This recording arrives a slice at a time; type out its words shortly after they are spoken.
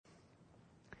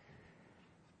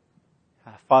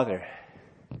Father,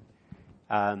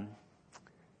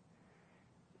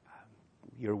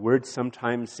 your word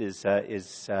sometimes is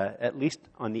at least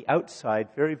on the outside,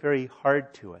 very, very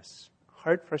hard to us,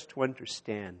 hard for us to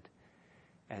understand.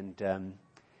 And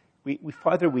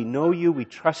Father, we know you, we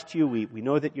trust you, we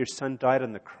know that your Son died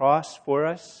on the cross for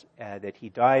us, that he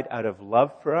died out of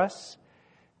love for us.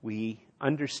 We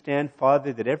understand,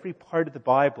 Father, that every part of the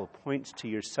Bible points to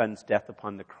your Son's death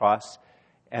upon the cross,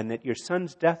 and that your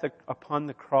Son's death upon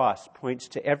the cross points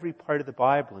to every part of the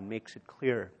Bible and makes it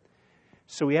clear.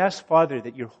 So we ask, Father,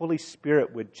 that your Holy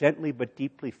Spirit would gently but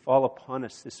deeply fall upon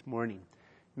us this morning.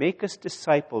 Make us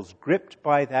disciples gripped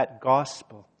by that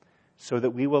gospel so that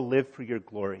we will live for your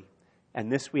glory.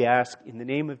 And this we ask in the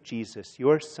name of Jesus,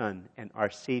 your Son and our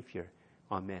Savior.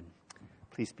 Amen.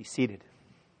 Please be seated.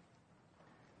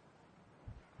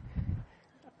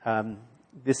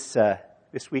 This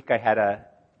week I had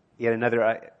yet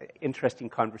another interesting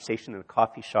conversation in a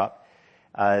coffee shop.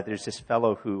 There's this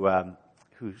fellow who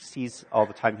sees all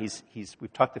the time.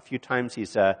 We've talked a few times.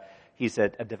 He's a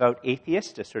devout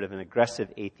atheist, a sort of an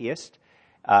aggressive atheist,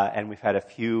 and we've had a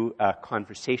few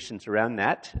conversations around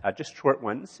that, just short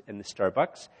ones in the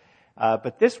Starbucks.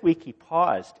 But this week he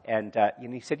paused and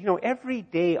he said, every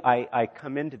day I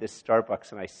come into this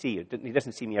Starbucks and I see you. He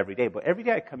doesn't see me every day, but every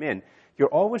day I come in, you're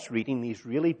always reading these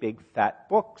really big fat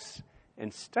books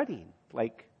and studying.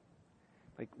 Like,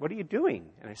 what are you doing?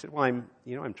 And I said, well,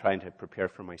 I'm trying to prepare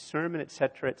for my sermon, et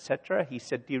cetera, et cetera. He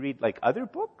said, do you read other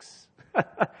books?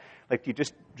 Do you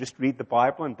just read the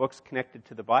Bible and books connected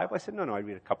to the Bible? I said, no, I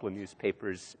read a couple of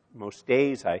newspapers most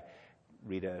days. I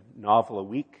read a novel a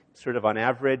week, sort of on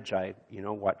average. I,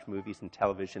 watch movies and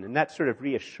television. And that sort of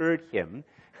reassured him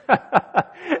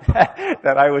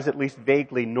that I was at least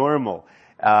vaguely normal.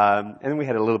 And then we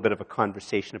had a little bit of a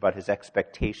conversation about his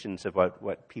expectations about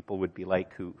what people would be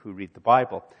like who read the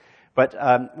Bible. But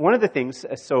one of the things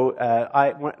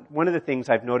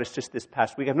I've noticed just this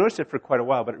past week, I've noticed it for quite a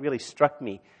while, but it really struck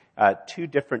me, two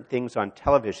different things on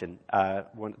television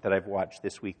that I've watched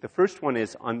this week. The first one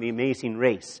is on The Amazing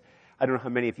Race. I don't know how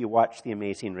many of you watch The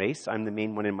Amazing Race. I'm the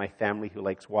main one in my family who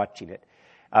likes watching it.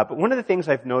 But one of the things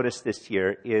I've noticed this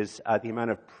year is the amount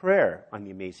of prayer on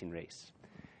The Amazing Race.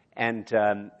 And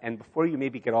before you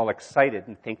maybe get all excited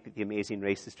and think that The Amazing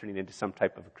Race is turning into some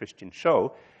type of a Christian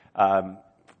show,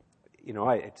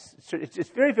 it's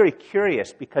very, very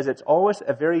curious because it's always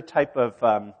a very type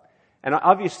of, and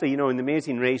obviously, in The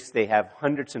Amazing Race, they have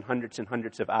hundreds and hundreds and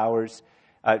hundreds of hours.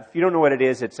 If you don't know what it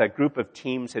is, it's a group of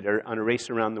teams that are on a race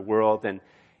around the world, and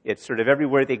it's sort of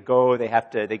everywhere they go, they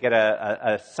get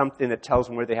a something that tells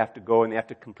them where they have to go, and they have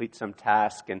to complete some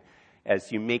task, and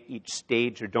as you make each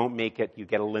stage or don't make it, you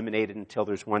get eliminated until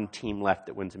there's one team left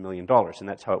that wins $1 million, and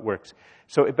that's how it works.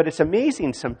 So, but it's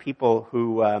amazing some people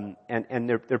who, and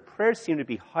their prayers seem to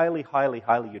be highly, highly,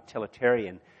 highly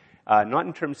utilitarian. Not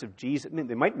in terms of Jesus. I mean,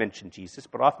 they might mention Jesus,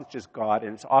 but often it's just God,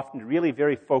 and it's often really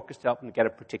very focused to help them get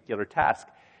a particular task.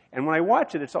 And when I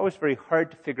watch it, it's always very hard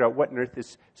to figure out what on earth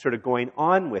is sort of going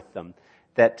on with them.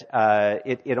 That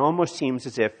it almost seems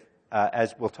as if,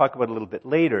 as we'll talk about a little bit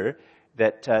later,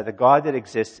 that the God that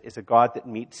exists is a God that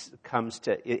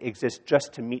exists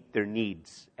just to meet their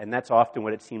needs. And that's often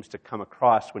what it seems to come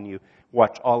across when you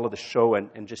watch all of the show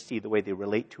and just see the way they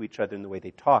relate to each other and the way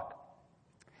they talk.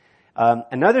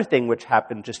 Another thing which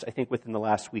happened just, I think, within the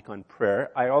last week on prayer,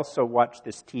 I also watched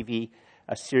this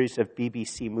a series of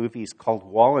BBC movies called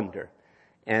Wallander.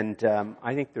 And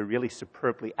I think they're really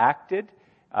superbly acted.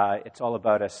 It's all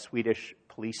about a Swedish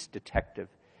police detective.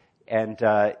 And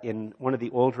in one of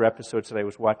the older episodes that I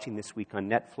was watching this week on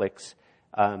Netflix,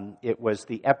 it was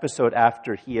the episode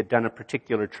after he had done a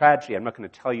particular tragedy. I'm not going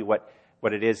to tell you what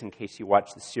it is in case you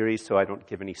watch the series, so I don't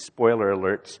give any spoiler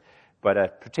alerts. But a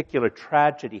particular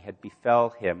tragedy had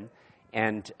befell him,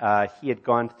 and he had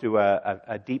gone through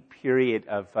a deep period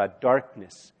of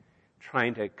darkness,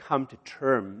 trying to come to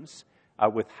terms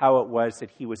with how it was that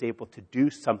he was able to do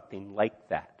something like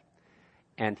that.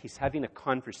 And he's having a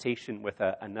conversation with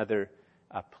another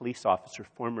police officer,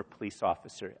 former police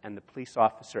officer, and the police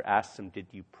officer asks him, did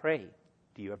you pray?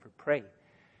 Do you ever pray?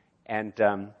 And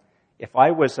if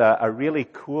I was a really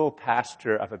cool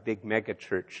pastor of a big mega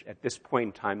church, at this point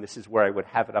in time, this is where I would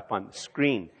have it up on the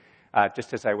screen.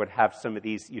 Just as I would have some of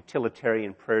these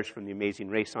utilitarian prayers from The Amazing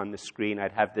Race on the screen,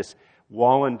 I'd have this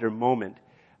Wallander moment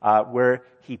where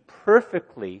he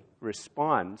perfectly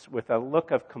responds with a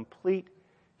look of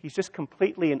he's just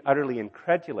completely and utterly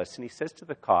incredulous. And he says to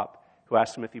the cop who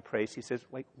asks him if he prays, he says,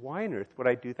 why on earth would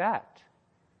I do that?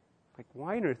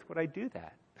 Why on earth would I do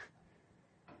that?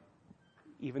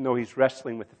 Even though he's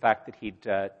wrestling with the fact that he'd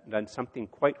done something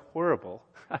quite horrible,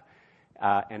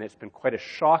 and it's been quite a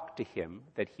shock to him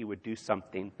that he would do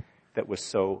something that was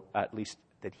so, at least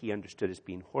that he understood as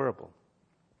being horrible.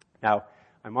 Now,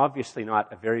 I'm obviously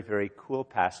not a very, very cool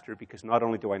pastor, because not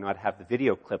only do I not have the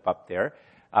video clip up there,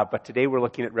 but today we're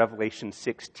looking at Revelation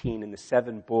 16 and the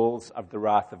 7 bowls of the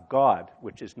wrath of God,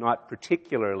 which is not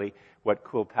particularly what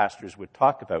cool pastors would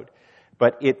talk about.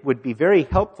 But it would be very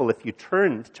helpful if you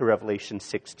turned to Revelation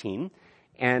 16.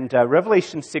 And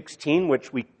Revelation 16,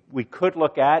 which we could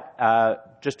look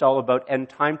at just all about end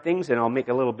time things, and I'll make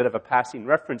a little bit of a passing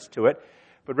reference to it.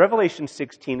 But Revelation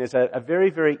 16 is a very,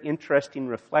 very interesting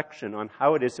reflection on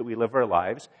how it is that we live our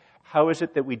lives. How is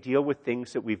it that we deal with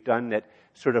things that we've done that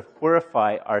sort of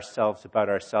horrify ourselves about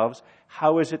ourselves?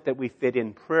 How is it that we fit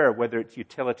in prayer, whether it's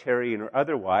utilitarian or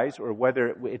otherwise, or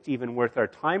whether it's even worth our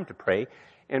time to pray?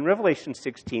 And Revelation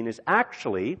 16 is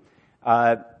actually,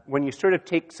 when you sort of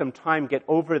take some time, get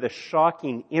over the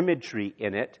shocking imagery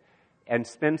in it, and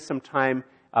spend some time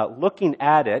looking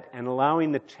at it and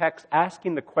allowing the text,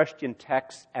 asking the question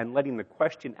text, and letting the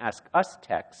question ask us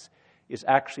text, is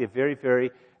actually a very,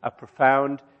 very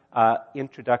profound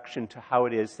introduction to how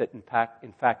it is that, in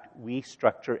fact, we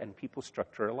structure and people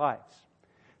structure our lives.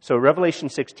 So Revelation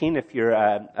 16, if you're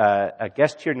a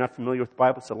guest here, not familiar with the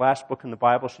Bible, it's the last book in the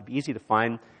Bible, should be easy to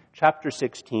find, chapter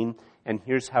 16, and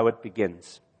here's how it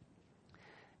begins.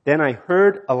 Then I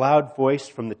heard a loud voice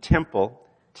from the temple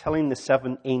telling the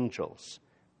 7 angels,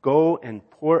 "Go and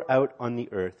pour out on the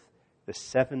earth the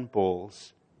 7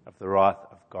 bowls of the wrath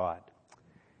of God."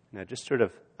 Now just sort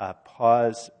of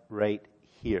pause right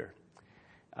here.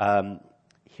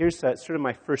 Here's sort of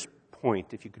my first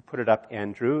point, if you could put it up,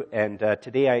 Andrew. And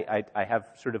today I have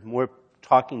sort of more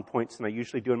talking points than I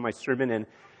usually do in my sermon, and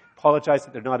apologize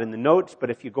that they're not in the notes,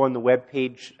 but if you go on the web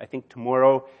page, I think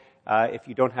tomorrow, if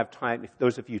you don't have time, if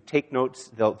those of you take notes,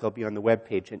 they'll be on the web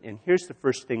page. And here's the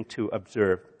first thing to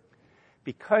observe.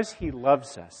 Because he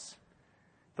loves us,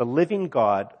 the living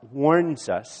God warns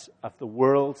us of the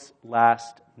world's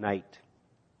last night.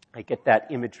 I get that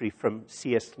imagery from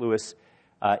C.S. Lewis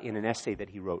in an essay that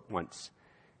he wrote once.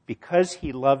 Because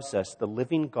he loves us, the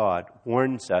living God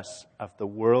warns us of the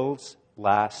world's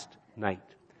last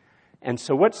night. And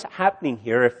so what's happening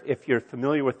here, if you're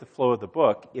familiar with the flow of the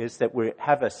book, is that we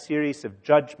have a series of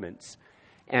judgments.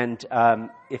 And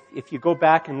if you go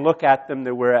back and look at them,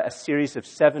 there were a series of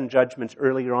 7 judgments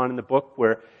earlier on in the book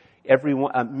where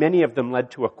many of them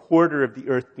led to a quarter of the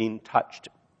earth being touched.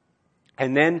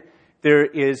 And then there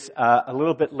is a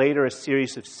little bit later a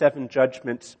series of 7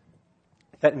 judgments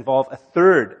that involve a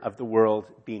third of the world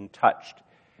being touched.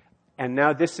 And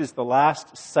now this is the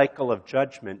last cycle of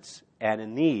judgments, and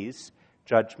in these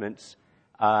judgments,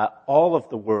 all of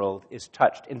the world is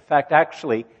touched. In fact,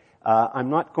 actually, I'm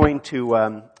not going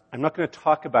to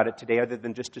talk about it today, other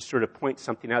than just to sort of point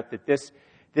something out that this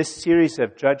series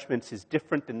of judgments is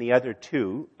different than the other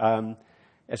 2.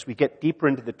 As we get deeper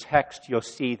into the text, you'll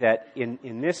see that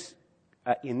in this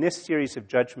series of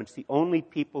judgments, the only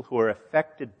people who are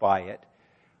affected by it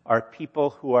are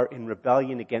people who are in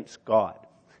rebellion against God.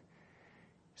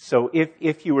 So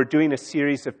if you were doing a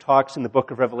series of talks in the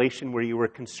book of Revelation where you were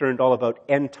concerned all about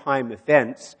end-time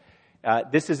events,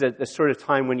 this is the sort of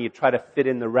time when you try to fit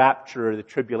in the rapture or the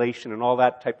tribulation and all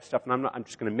that type of stuff. And I'm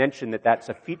just going to mention that that's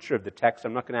a feature of the text.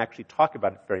 I'm not going to actually talk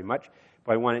about it very much,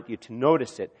 but I wanted you to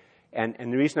notice it. And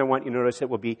the reason I want you to notice it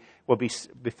will be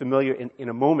familiar in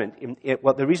a moment.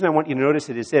 The reason I want you to notice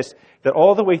it is this, that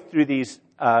all the way through these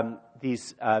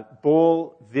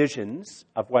bowl visions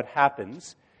of what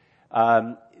happens,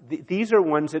 these are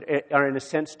ones that are, in a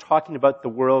sense, talking about the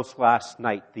world's last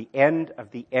night, the end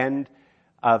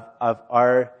of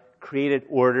our created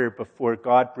order before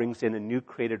God brings in a new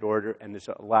created order, and there's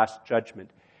a last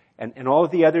judgment. And all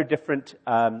of the other different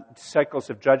cycles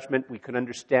of judgment, we can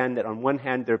understand that on one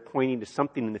hand they're pointing to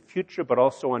something in the future, but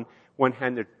also on one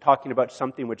hand they're talking about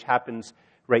something which happens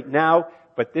right now.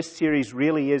 But this series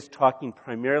really is talking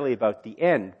primarily about the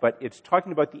end, but it's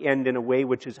talking about the end in a way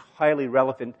which is highly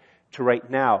relevant to right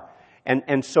now.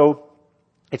 And so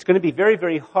it's going to be very,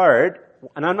 very hard,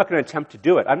 and I'm not going to attempt to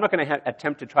do it. I'm not going to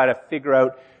attempt to try to figure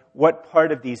out what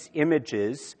part of these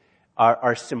images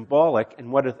are symbolic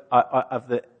and what of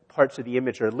the parts of the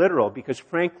image are literal, because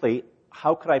frankly,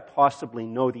 how could I possibly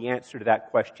know the answer to that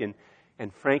question?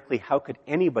 And frankly, how could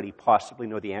anybody possibly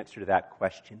know the answer to that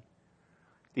question?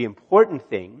 The important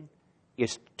thing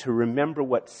is to remember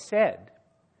what's said,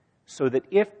 so that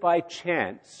if by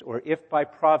chance, or if by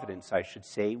providence, I should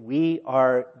say, we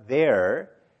are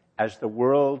there as the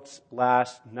world's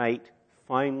last night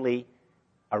finally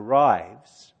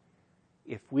arrives,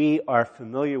 if we are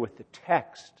familiar with the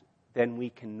text, then we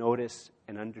can notice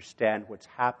and understand what's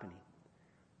happening.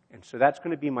 And so that's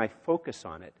going to be my focus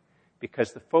on it,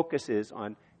 because the focus is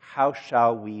on how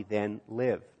shall we then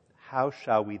live? How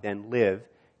shall we then live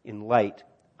in light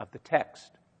of the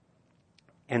text?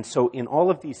 And so in all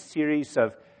of these series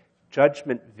of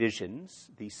judgment visions,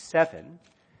 these 7,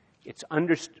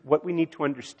 what we need to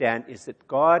understand is that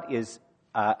God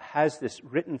has this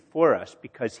written for us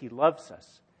because he loves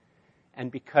us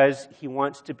and because he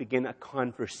wants to begin a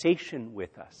conversation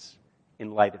with us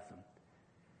in light of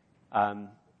them.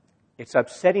 It's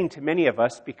upsetting to many of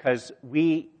us because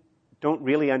we don't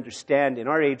really understand. In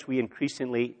our age, we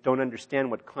increasingly don't understand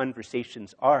what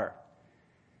conversations are.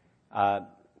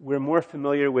 We're more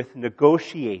familiar with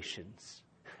negotiations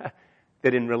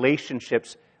that in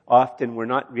relationships, often we're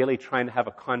not really trying to have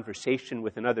a conversation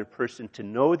with another person to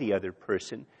know the other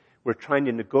person. We're trying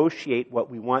to negotiate what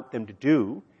we want them to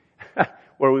do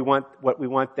or what we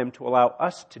want them to allow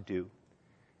us to do.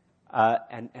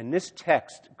 And this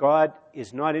text, God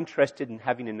is not interested in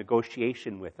having a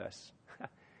negotiation with us,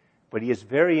 but he is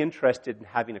very interested in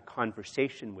having a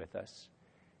conversation with us.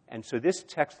 And so this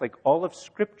text, like all of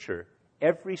Scripture,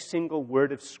 every single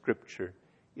word of Scripture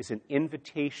is an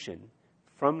invitation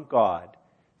from God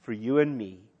for you and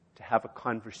me to have a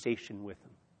conversation with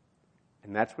him.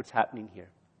 And that's what's happening here.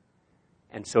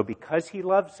 And so because he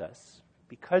loves us,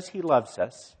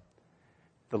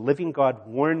 the living God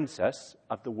warns us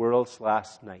of the world's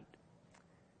last night.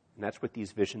 And that's what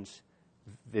these visions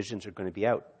are going to be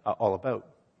all about.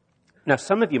 Now,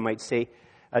 some of you might say,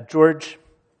 George,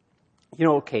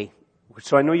 okay,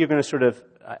 so I know you're going to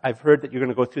I've heard that you're going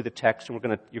to go through the text and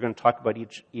you're going to talk about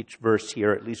each verse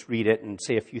here, at least read it and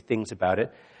say a few things about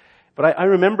it. But I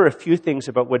remember a few things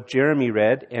about what Jeremy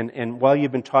read, and while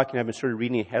you've been talking, I've been sort of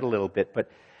reading ahead a little bit. But,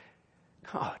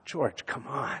 George, come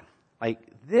on. Like,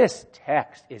 this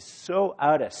text is so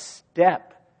out of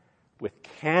step with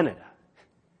Canada.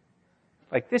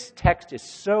 Like, this text is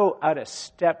so out of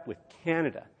step with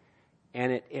Canada.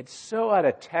 And it's so out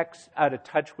of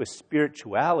touch with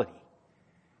spirituality.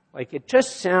 Like, it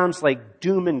just sounds like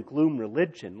doom and gloom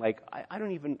religion. Like, I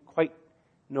don't even quite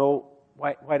know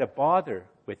why to bother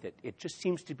with it. It just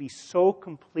seems to be so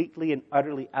completely and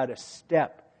utterly out of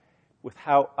step with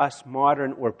how us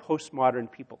modern or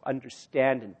postmodern people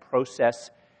understand and process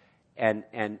and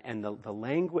the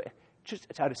language.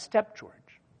 It's out of step, George.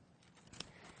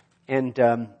 And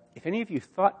if any of you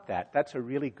thought that, that's a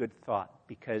really good thought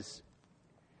because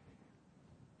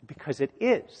it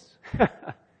is.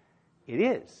 It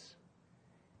is.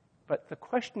 But the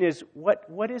question is,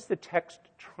 what is the text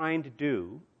trying to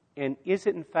do? And is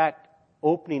it, in fact,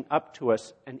 opening up to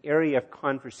us an area of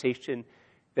conversation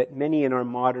that many in our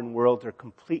modern world are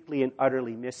completely and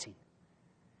utterly missing?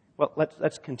 Well,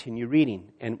 let's continue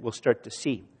reading, and we'll start to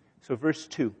see. So verse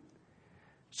 2.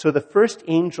 So the first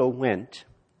angel went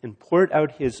and poured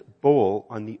out his bowl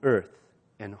on the earth,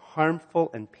 and harmful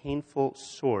and painful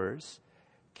sores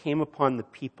came upon the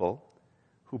people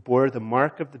who bore the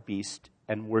mark of the beast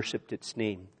and worshipped its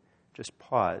name. Just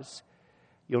pause.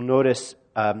 You'll notice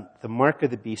the mark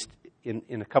of the beast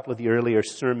in a couple of the earlier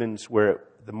sermons where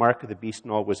the mark of the beast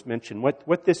and all was mentioned.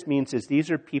 What this means is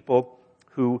these are people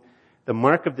who the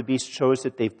mark of the beast shows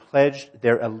that they've pledged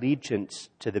their allegiance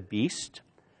to the beast,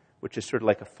 which is sort of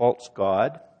like a false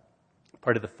god,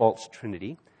 part of the false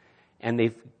trinity. And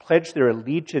they've pledged their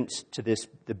allegiance to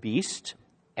the beast,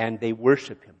 and they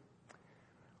worship him.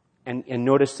 And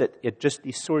notice that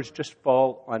these swords just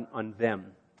fall on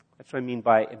them. That's what I mean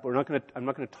by, I'm not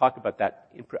going to talk about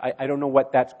that. I don't know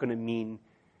what that's going to mean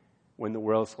when the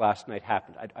world's last night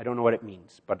happened. I don't know what it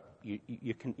means, but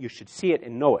you should see it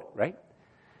and know it, right?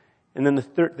 And then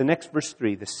the next verse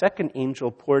 3, the second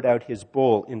angel poured out his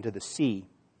bowl into the sea,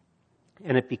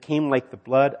 and it became like the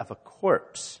blood of a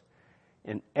corpse,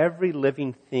 and every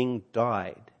living thing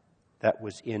died that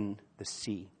was in the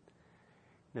sea.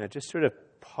 Now, just sort of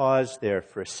pause there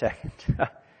for a second.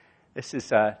 This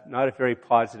is not a very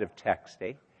positive text,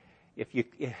 eh? At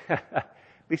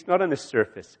least not on the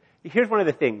surface. Here's one of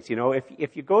the things,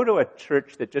 if you go to a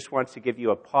church that just wants to give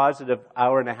you a positive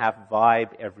hour-and-a-half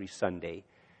vibe every Sunday,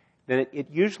 then it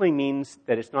usually means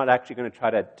that it's not actually going to try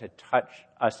to touch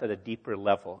us at a deeper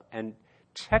level. And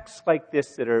texts like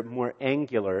this that are more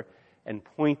angular and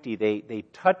pointy, they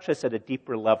touch us at a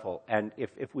deeper level. And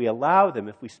if we allow them,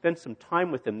 if we spend some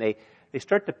time with them, they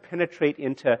start to penetrate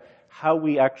into how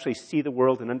we actually see the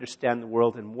world and understand the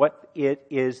world and what it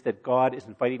is that God is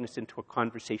inviting us into a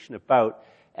conversation about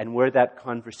and where that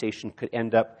conversation could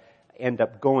end up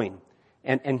going.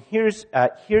 And here's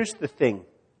the thing.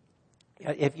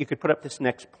 If you could put up this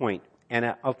next point,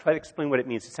 and I'll try to explain what it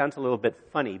means. It sounds a little bit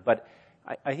funny, but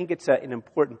I think it's an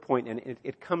important point, and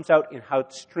it comes out in how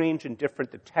strange and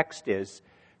different the text is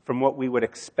from what we would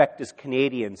expect as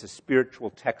Canadians a spiritual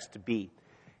text to be.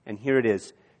 And here it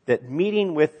is, that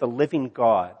meeting with the living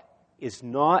God is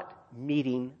not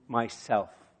meeting myself.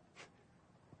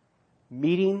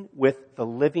 Meeting with the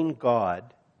living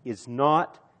God is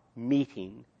not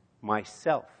meeting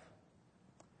myself.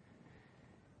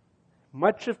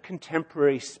 Much of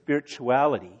contemporary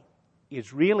spirituality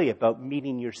is really about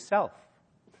meeting yourself.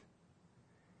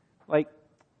 Like,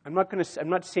 I'm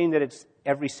not saying that it's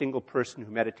every single person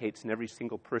who meditates and every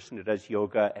single person who does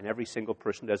yoga and every single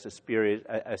person who does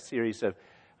a series of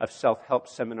self-help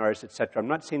seminars, etc. I'm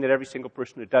not saying that every single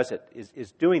person who does it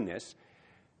is doing this.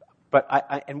 But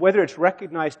and whether it's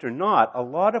recognized or not, a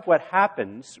lot of what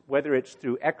happens, whether it's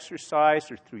through exercise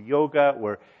or through yoga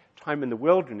or time in the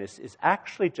wilderness, is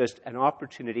actually just an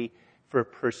opportunity for a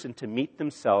person to meet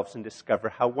themselves and discover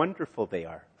how wonderful they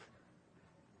are.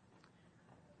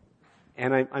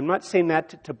 And I'm not saying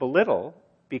that to belittle,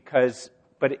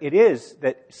 but it is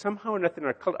that somehow or another in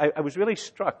our culture. I was really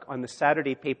struck on the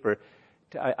Saturday paper.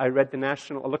 I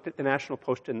looked at the National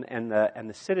Post and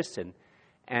the Citizen,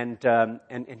 and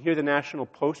here the National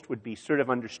Post would be sort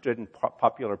of understood in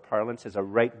popular parlance as a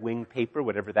right-wing paper,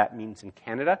 whatever that means in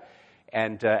Canada,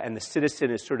 and the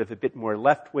Citizen is sort of a bit more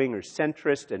left-wing or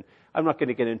centrist. And I'm not going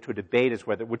to get into a debate as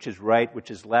whether which is right,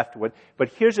 which is left. But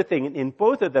here's the thing: in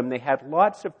both of them, they had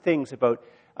lots of things about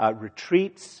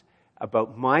retreats,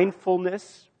 about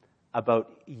mindfulness,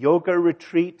 about yoga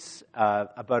retreats,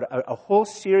 about a whole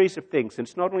series of things. And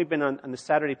it's not only been on the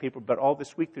Saturday paper, but all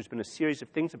this week there's been a series of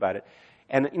things about it.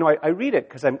 And I read it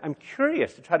because I'm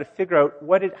curious to try to figure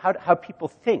out how people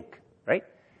think, right?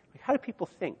 Like, how do people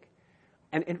think?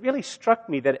 And it really struck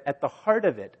me that at the heart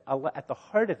of it,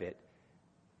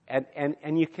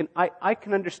 and you can, I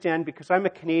can understand, because I'm a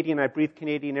Canadian, I breathe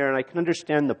Canadian air, and I can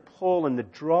understand the pull and the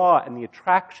draw and the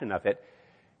attraction of it.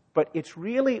 But it's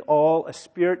really all a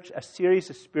series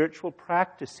of spiritual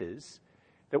practices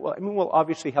that will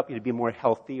obviously help you to be more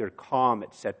healthy or calm,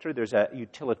 etc. There's a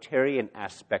utilitarian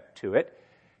aspect to it.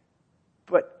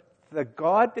 But the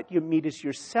God that you meet is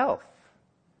yourself.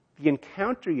 The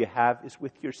encounter you have is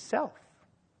with yourself.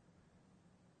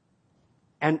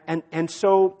 And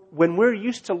so when we're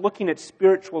used to looking at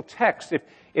spiritual texts,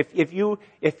 if you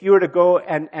were to go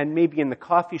and maybe in the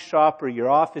coffee shop or your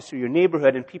office or your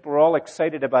neighborhood, and people are all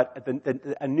excited about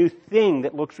a new thing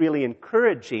that looks really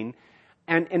encouraging,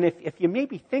 and if you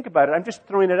maybe think about it, I'm just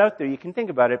throwing it out there, you can think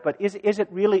about it, but is it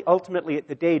really ultimately at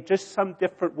the day just some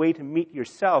different way to meet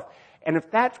yourself? And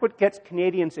if that's what gets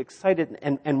Canadians excited,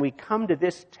 and we come to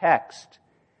this text,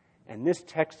 and this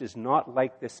text is not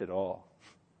like this at all.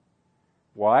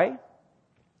 Why?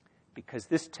 Because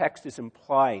this text is saying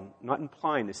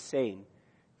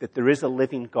that there is a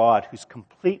living God who's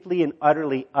completely and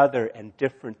utterly other and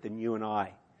different than you and I.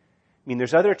 I mean,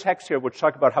 there's other texts here which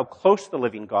talk about how close the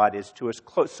living God is to us,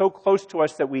 so close to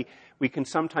us that we can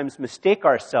sometimes mistake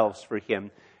ourselves for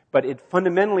him. But it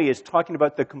fundamentally is talking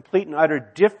about the complete and utter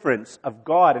difference of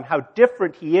God and how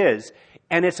different he is.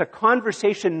 And it's a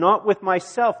conversation not with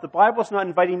myself. The Bible's not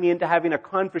inviting me into having a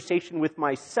conversation with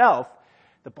myself.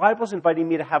 The Bible's inviting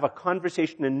me to have a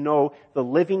conversation and know the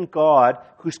living God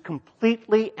who's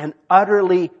completely and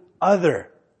utterly other.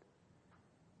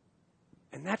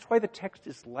 And that's why the text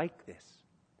is like this.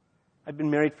 I've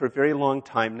been married for a very long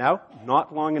time now,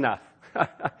 not long enough. I'm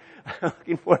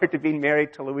looking forward to being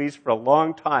married to Louise for a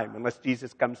long time, unless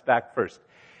Jesus comes back first.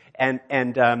 But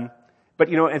so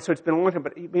it's been a long time.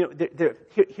 But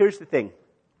here's the thing: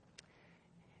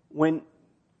 when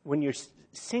you're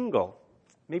single,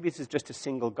 maybe this is just a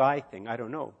single guy thing, I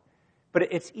don't know,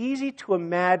 but it's easy to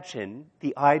imagine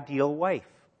the ideal wife,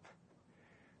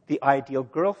 the ideal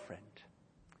girlfriend,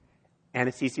 and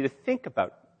it's easy to think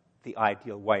about the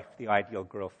ideal wife, the ideal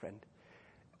girlfriend.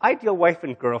 Ideal wife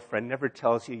and girlfriend never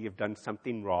tells you you've done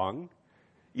something wrong.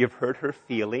 You've hurt her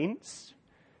feelings.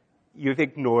 You've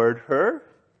ignored her.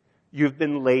 You've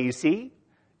been lazy.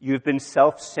 You've been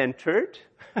self-centered.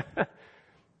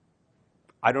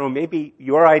 I don't know, maybe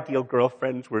your ideal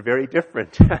girlfriends were very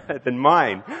different than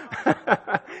mine.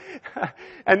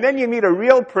 And then you meet a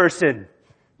real person.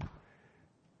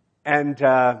 And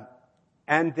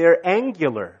they're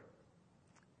angular.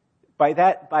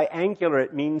 By angular,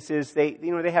 it means is they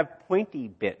have pointy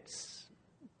bits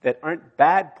that aren't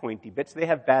bad pointy bits. They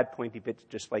have bad pointy bits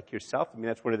just like yourself. I mean,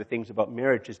 that's one of the things about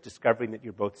marriage, is discovering that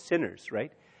you're both sinners,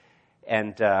 right?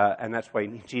 And that's why you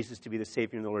need Jesus to be the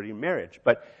Savior and the Lord of your marriage.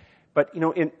 But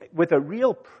with a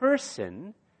real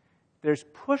person, there's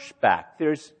pushback.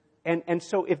 And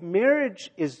so if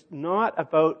marriage is not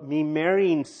about me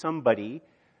marrying somebody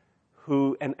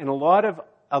and a lot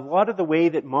of the way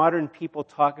that modern people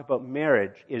talk about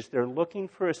marriage is they're looking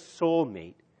for a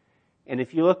soulmate. And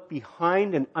if you look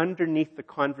behind and underneath the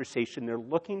conversation, they're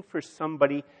looking for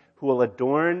somebody who will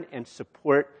adorn and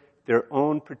support their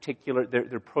own particular,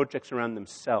 their projects around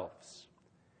themselves.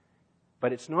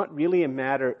 But it's not really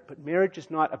but marriage is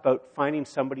not about finding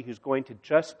somebody who's going to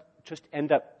just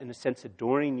end up, in a sense,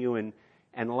 adoring you and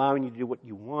allowing you to do what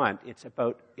you want. It's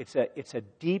a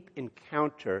deep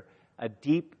encounter,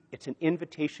 it's an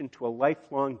invitation to a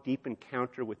lifelong deep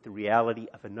encounter with the reality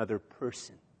of another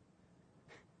person.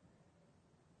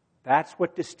 That's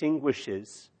what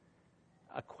distinguishes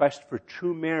a quest for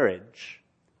true marriage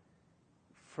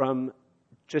from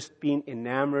just being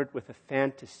enamored with a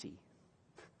fantasy.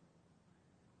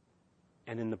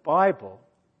 And in the Bible,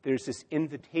 there's this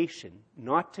invitation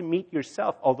not to meet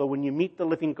yourself, although when you meet the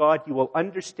living God, you will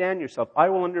understand yourself. I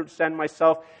will understand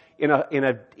myself I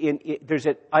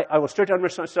will start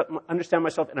to understand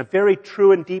myself in a very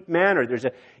true and deep manner. There's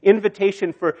an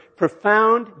invitation for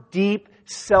profound, deep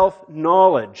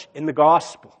self-knowledge in the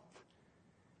gospel.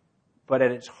 But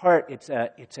at its heart, it's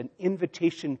an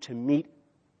invitation to meet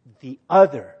the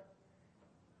other,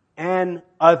 the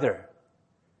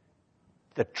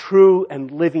true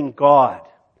and living God,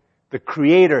 the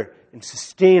creator and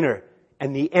sustainer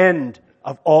and the end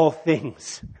of all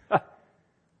things.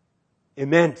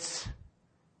 Immense,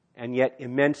 and yet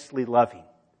immensely loving,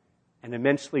 and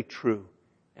immensely true,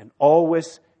 and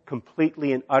always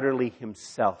completely and utterly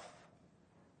himself.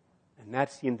 And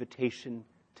that's the invitation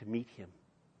to meet him.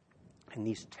 And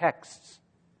these texts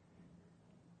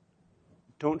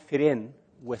don't fit in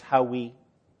with how we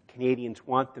Canadians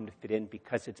want them to fit in,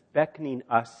 because it's beckoning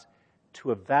us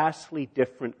to a vastly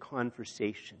different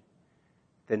conversation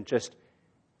than just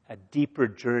a deeper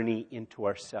journey into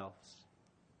ourselves.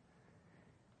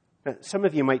 Now, some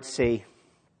of you might say,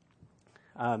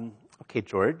 okay,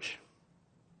 George,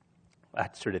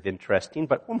 that's sort of interesting,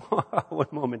 but one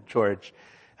moment, George.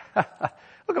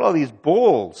 Look at all these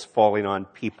bowls falling on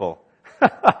people.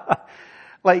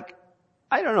 Like,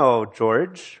 I don't know,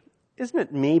 George, isn't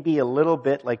it maybe a little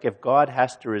bit like if God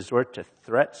has to resort to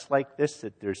threats like this,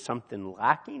 that there's something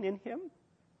lacking in him?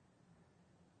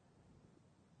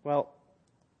 Well,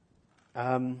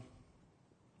 that's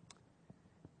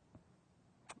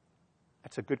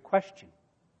a good question.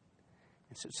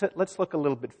 So let's look a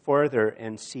little bit further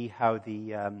and see how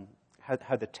the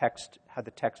text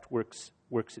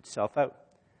works itself out.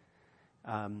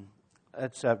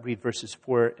 Let's read verses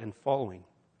 4 and following.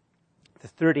 The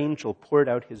third angel poured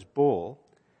out his bowl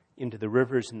into the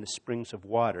rivers and the springs of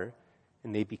water,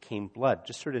 and they became blood.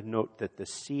 Just sort of note that the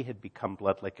sea had become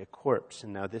blood like a corpse,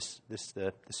 and now this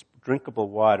drinkable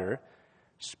water,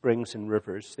 springs and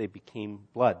rivers, they became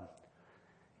blood.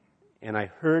 And I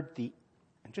heard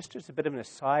and just as a bit of an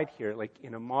aside here, like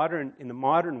in the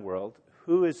modern world,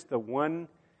 who is the one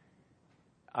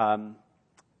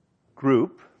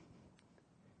group,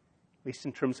 at least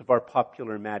in terms of our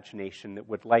popular imagination, that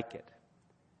would like it?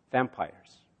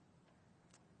 Vampires.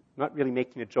 I'm not really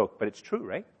making a joke, but it's true,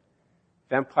 right?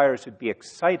 Vampires would be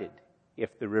excited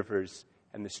if the rivers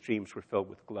and the streams were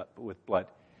filled with blood.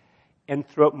 And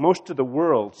throughout most of the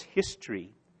world's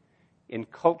history, in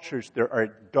cultures, there are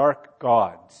dark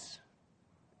gods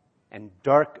and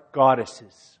dark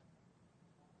goddesses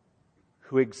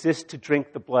who exist to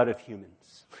drink the blood of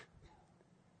humans.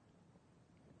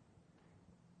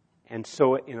 And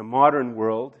so in a modern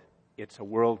world, it's a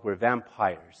world where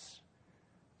vampires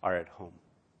are at home.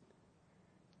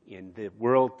 In the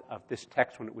world of this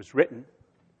text, when it was written,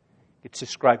 it's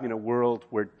describing a world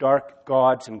where dark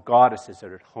gods and goddesses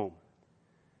are at home.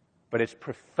 But it's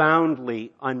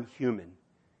profoundly unhuman,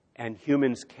 and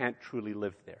humans can't truly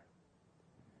live there.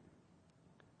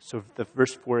 So the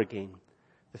verse 4 again.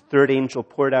 The third angel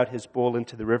poured out his bowl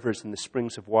into the rivers and the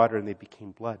springs of water, and they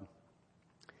became blood.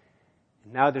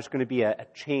 And now there's going to be a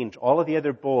change. All of the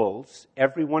other bowls,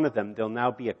 every one of them, there'll now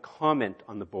be a comment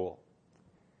on the bowl.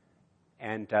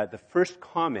 And the first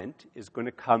comment is going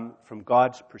to come from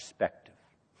God's perspective.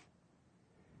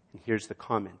 And here's the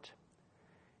comment.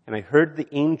 And I heard the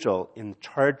angel in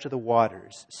charge of the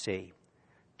waters say,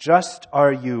 "Just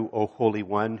are you, O Holy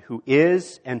One, who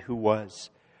is and who was,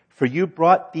 for you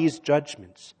brought these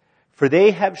judgments. For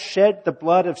they have shed the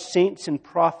blood of saints and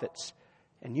prophets,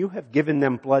 and you have given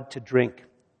them blood to drink.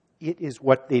 It is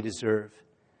what they deserve."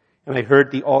 And I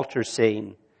heard the altar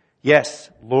saying,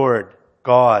 "Yes, Lord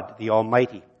God, the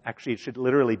Almighty." Actually, it should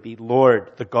literally be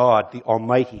Lord, the God, the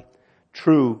Almighty.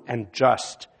 "True and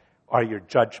just are your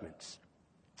judgments."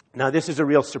 Now, this is a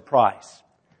real surprise.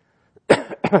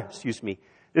 Excuse me.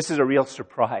 This is a real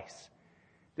surprise.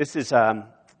 This is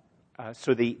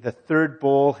So the third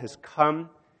bowl has come.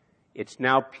 It's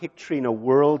now picturing a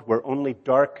world where only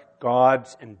dark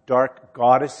gods and dark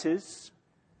goddesses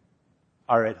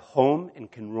are at home and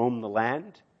can roam the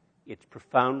land. It's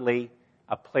profoundly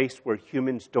a place where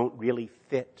humans don't really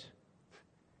fit.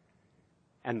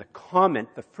 And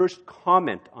the first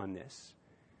comment on this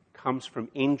comes from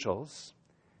angels,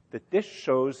 that this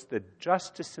shows the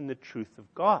justice and the truth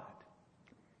of God.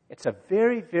 It's a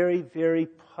very, very, very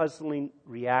puzzling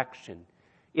reaction.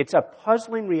 It's a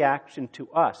puzzling reaction to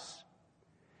us.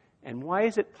 And why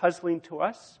is it puzzling to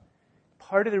us?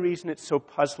 Part of the reason it's so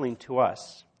puzzling to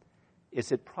us is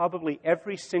that probably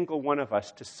every single one of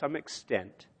us, to some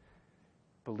extent,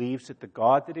 believes that the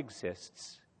God that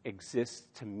exists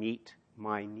to meet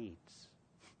my needs.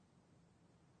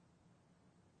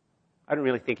 I don't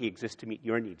really think he exists to meet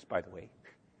your needs, by the way.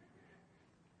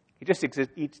 He just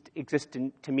exists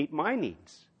to meet my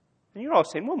needs. And you're all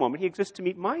saying, one moment, he exists to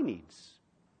meet my needs.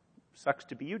 Sucks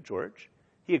to be you, George.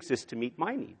 He exists to meet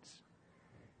my needs.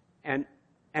 And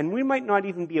we might not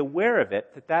even be aware of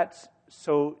it, that that's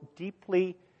so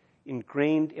deeply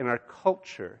ingrained in our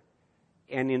culture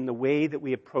and in the way that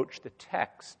we approach the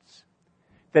texts,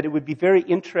 that it would be very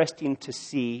interesting to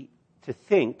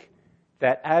think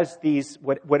that as these,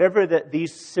 whatever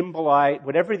these symbolize,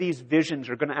 whatever these visions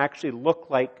are going to actually look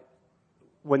like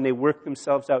when they work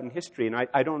themselves out in history, and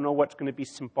I don't know what's going to be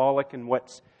symbolic and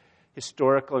what's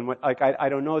historical and what, I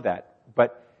don't know that.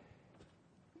 But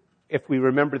if we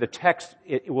remember the text,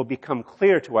 it will become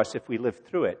clear to us if we live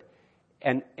through it.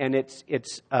 And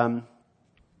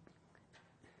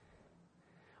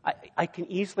I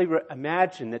can easily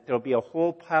imagine that there'll be a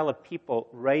whole pile of people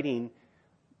writing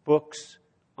books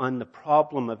on the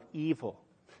problem of evil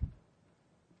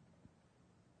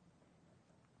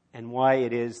and why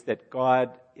it is that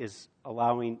God is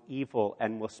allowing evil,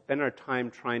 and we'll spend our time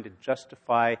trying to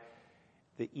justify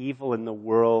the evil in the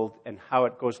world and how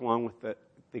it goes along with the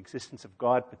existence of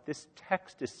God. But this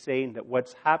text is saying that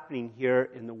what's happening here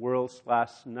in the world's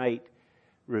last night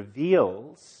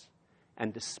reveals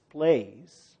and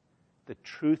displays the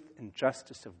truth and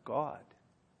justice of God.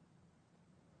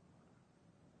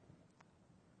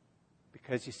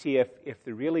 Because you see, if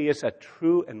there really is a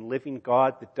true and living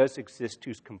God that does exist,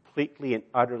 who's completely and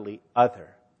utterly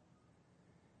other,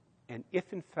 and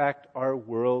if in fact our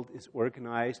world is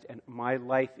organized and my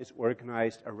life is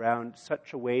organized around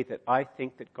such a way that I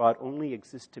think that God only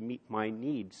exists to meet my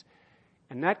needs,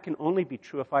 and that can only be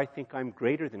true if I think I'm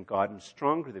greater than God and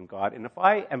stronger than God, and if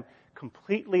I am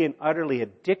completely and utterly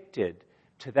addicted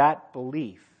to that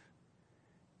belief,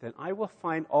 then I will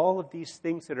find all of these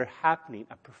things that are happening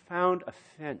a profound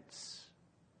offense.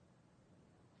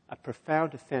 A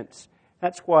profound offense.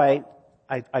 That's why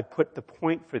I put the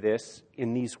point for this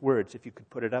in these words. If you could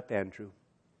put it up, Andrew.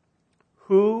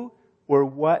 Who or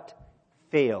what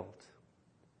failed?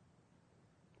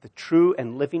 The true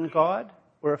and living God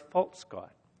or a false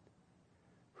God?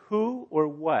 Who or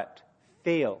what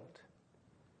failed?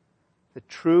 The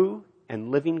true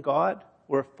and living God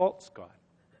or a false God?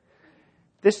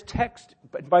 This text,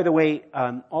 by the way,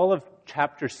 all of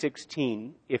chapter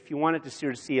 16, if you wanted to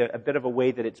sort of see a bit of a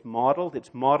way that it's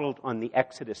modeled on the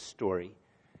Exodus story.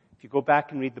 If you go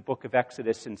back and read the book of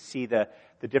Exodus and see the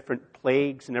different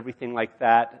plagues and everything like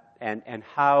that, and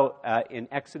how in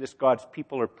Exodus God's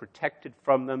people are protected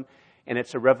from them, and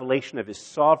it's a revelation of his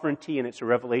sovereignty, and it's a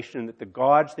revelation that the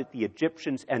gods that the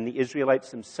Egyptians and the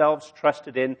Israelites themselves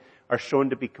trusted in are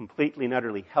shown to be completely and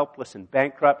utterly helpless and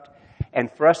bankrupt. And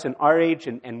for us in our age,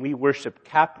 and we worship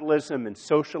capitalism and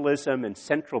socialism and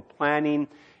central planning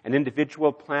and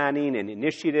individual planning and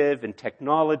initiative and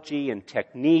technology and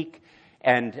technique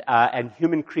and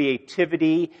human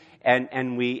creativity,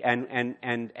 and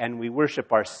we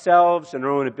worship ourselves and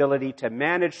our own ability to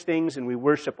manage things, and we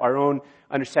worship our own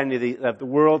understanding of the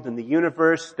world and the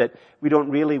universe, that we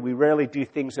rarely do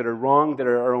things that are wrong, that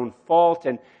are our own fault,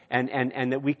 and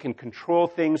that we can control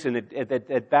things, and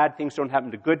that bad things don't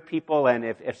happen to good people, and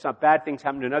if some bad things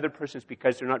happen to another person, it's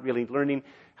because they're not really learning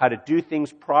how to do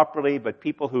things properly. But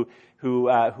people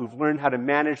who've learned how to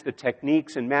manage the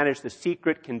techniques and manage the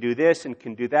secret can do this and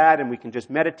can do that, and we can just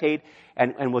meditate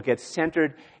and we'll get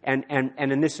centered. And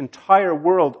in this entire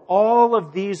world, all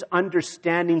of these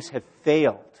understandings have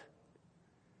failed.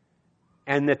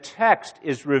 And the text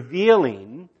is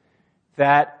revealing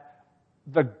that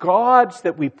the gods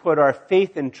that we put our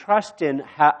faith and trust in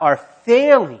are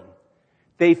failing.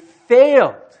 They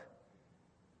failed.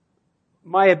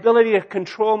 My ability to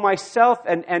control myself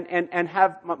and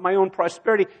have my own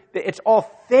prosperity, it's all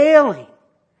failing.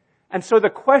 And so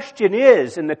the question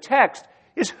is, in the text,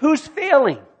 is who's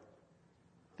failing?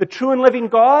 The true and living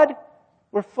God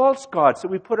were false gods that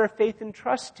we put our faith and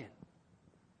trust in.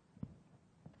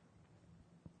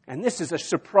 And this is a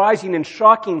surprising and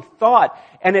shocking thought,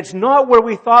 and it's not where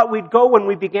we thought we'd go when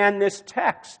we began this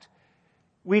text.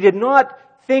 We did not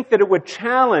think that it would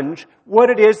challenge what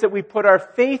it is that we put our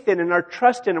faith in and our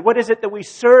trust in, and what is it that we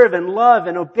serve and love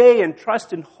and obey and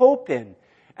trust and hope in.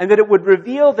 And that it would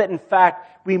reveal that, in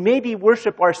fact, we maybe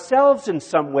worship ourselves in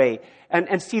some way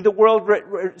and see the world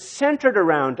centered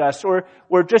around us or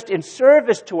just in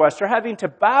service to us or having to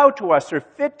bow to us or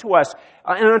fit to us.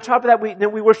 And on top of that,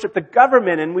 we worship the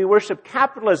government and we worship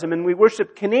capitalism and we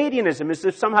worship Canadianism as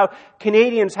if somehow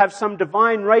Canadians have some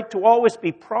divine right to always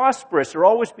be prosperous or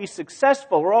always be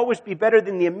successful or always be better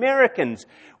than the Americans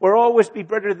or always be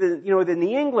better than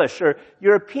the English or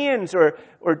Europeans or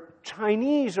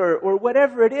Chinese or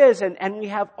whatever it is. And we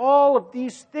have all of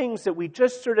these things that we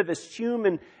just sort of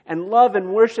assume and love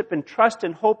and worship and trust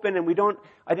and hope in, and we don't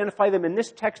identify them. And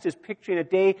this text is picturing a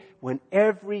day when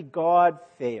every god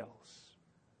fails.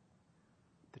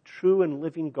 The true and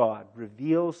living God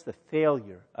reveals the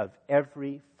failure of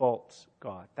every false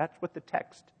god. That's what the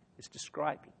text is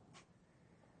describing.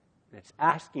 And it's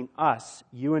asking us,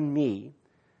 you and me,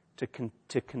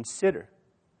 to consider.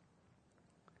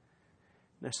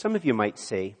 Now, some of you might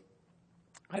say,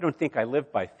 I don't think I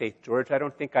live by faith, George. I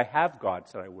don't think I have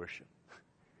gods that I worship.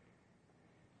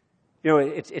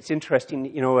 It's interesting,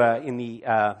 in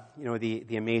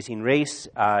the Amazing Race,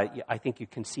 I think you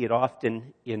can see it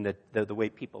often in the way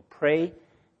people pray.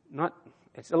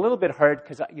 It's a little bit hard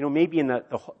because, maybe in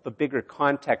the bigger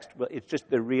context, it's just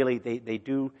they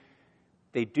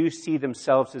do see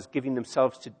themselves as giving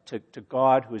themselves to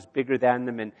God who is bigger than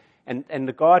them. And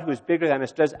the God who is bigger than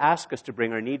us does ask us to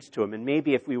bring our needs to Him. And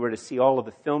maybe if we were to see all of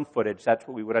the film footage, that's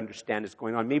what we would understand is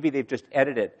going on. Maybe they've just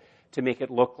edited to make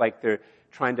it look like they're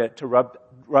trying to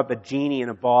rub a genie in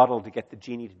a bottle to get the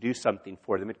genie to do something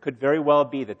for them. It could very well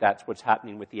be that that's what's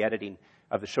happening with the editing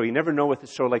of the show. You never know with a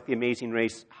show like The Amazing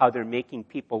Race how they're making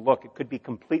people look. It could be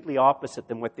completely opposite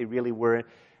than what they really were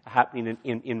happening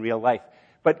in real life.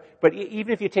 But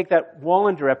even if you take that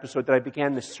Wallander episode that I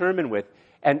began the sermon with,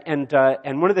 and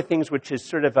one of the things which is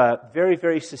sort of very,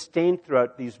 very sustained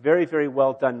throughout these very, very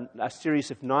well done, a series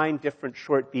of 9 different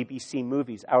short BBC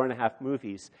movies, hour-and-a-half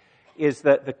movies, is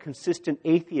the consistent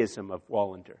atheism of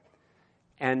Wallander.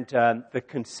 And the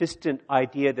consistent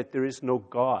idea that there is no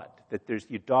God, that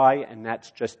you die and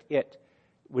that's just it,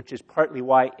 which is partly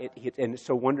why and it's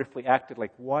so wonderfully acted,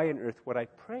 like, why on earth would I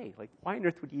pray? Like, why on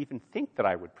earth would you even think that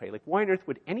I would pray? Like, why on earth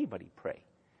would anybody pray?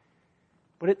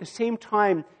 But at the same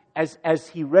time, as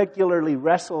he regularly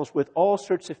wrestles with all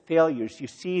sorts of failures, you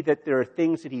see that there are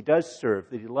things that he does serve,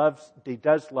 that he loves, that he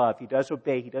does love, he does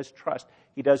obey, he does trust,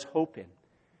 he does hope in.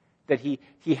 That he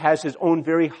has his own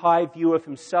very high view of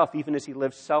himself, even as he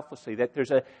lives selflessly. That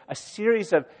there's a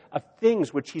series of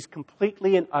things which he's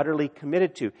completely and utterly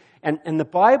committed to. And the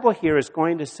Bible here is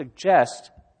going to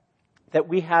suggest that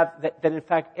that in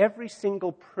fact every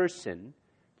single person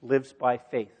lives by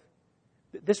faith.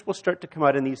 This will start to come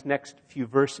out in these next few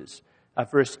verses.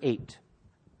 Verse 8.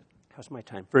 How's my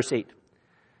time? Verse 8.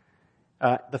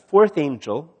 The fourth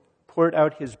angel poured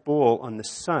out his bowl on the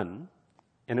sun,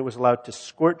 and it was allowed to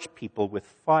scorch people with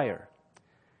fire.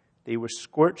 They were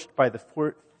scorched by the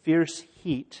fierce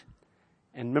heat.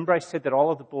 And remember I said that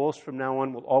all of the bowls from now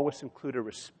on will always include a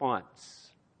response.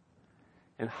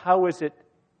 And how is it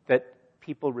that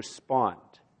people respond?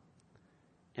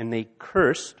 And they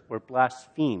cursed or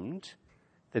blasphemed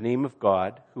the name of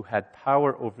God who had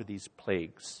power over these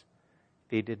plagues.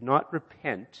 They did not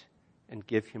repent and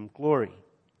give Him glory.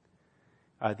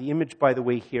 The image, by the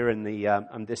way, here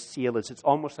on this seal it's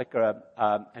almost like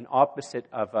an opposite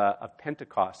of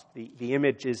Pentecost. The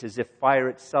image is as if fire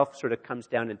itself sort of comes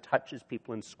down and touches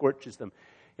people and scorches them.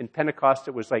 In Pentecost,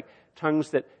 it was like tongues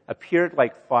that appeared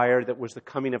like fire, that was the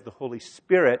coming of the Holy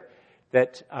Spirit,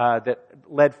 that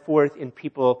led forth in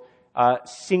people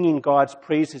singing God's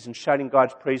praises and shouting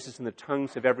God's praises in the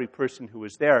tongues of every person who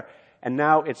was there. And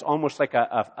now it's almost like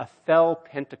a fell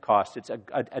Pentecost. It's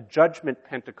a judgment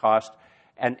Pentecost.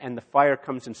 And the fire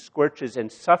comes and scorches,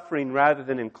 and suffering, rather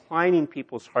than inclining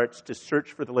people's hearts to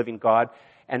search for the living God,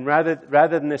 and rather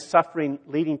than the suffering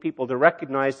leading people to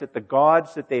recognize that the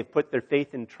gods that they've put their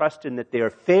faith and trust in, that they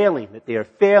are failing,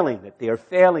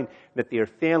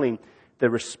 the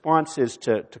response is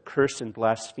to curse and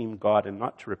blaspheme God and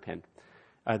not to repent.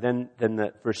 Then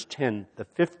verse 10, the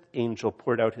fifth angel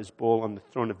poured out his bowl on the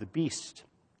throne of the beast,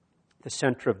 the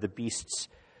center of the beast's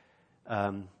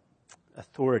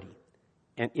authority.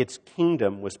 And its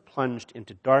kingdom was plunged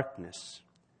into darkness.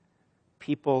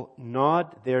 People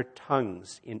gnawed their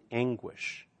tongues in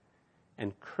anguish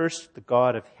and cursed the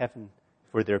God of heaven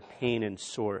for their pain and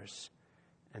sores,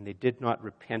 and they did not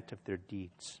repent of their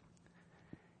deeds.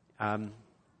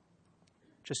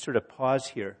 Just sort of pause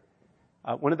here.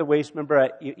 One of the ways,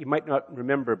 remember, you might not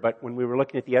remember, but when we were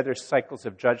looking at the other cycles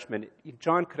of judgment,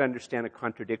 John could understand a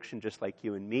contradiction just like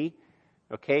you and me.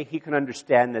 Okay? He can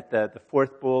understand that the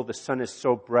fourth bowl, the sun is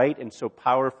so bright and so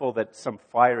powerful that some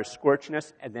fire is scorching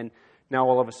us, and then now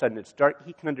all of a sudden it's dark.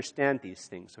 He can understand these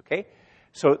things, okay?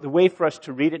 So the way for us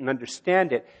to read it and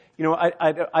understand it,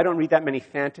 I don't read that many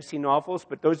fantasy novels,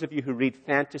 but those of you who read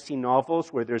fantasy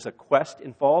novels where there's a quest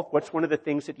involved, what's one of the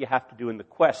things that you have to do in the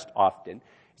quest often?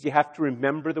 Is you have to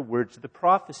remember the words of the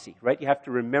prophecy, right? You have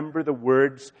to remember the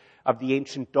words of the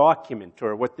ancient document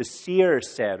or what the seer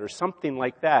said or something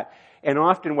like that. And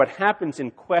often what happens in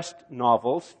quest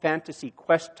novels, fantasy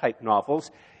quest type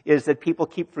novels, is that people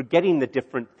keep forgetting the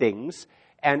different things.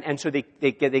 And so they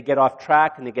get off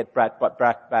track and they get brought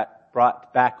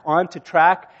back onto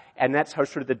track. And that's how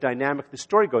sort of the dynamic of the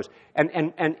story goes.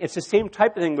 And it's the same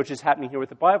type of thing which is happening here with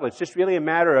the Bible. It's just really a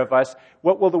matter of us,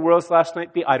 what will the world's last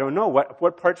night be? I don't know.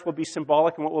 What parts will be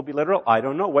symbolic and what will be literal? I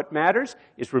don't know. What matters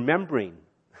is remembering.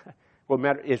 What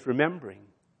matters is remembering.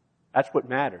 That's what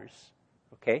matters.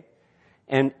 Okay?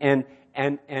 And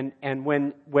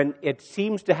when it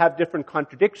seems to have different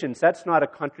contradictions, that's not a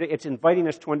contradiction. It's inviting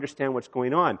us to understand what's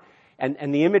going on.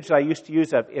 And the image I used to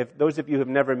use of, if those of you who have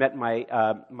never met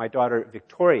my daughter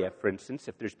Victoria, for instance,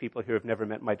 if there's people here who have never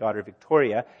met my daughter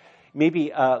Victoria,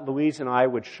 maybe Louise and I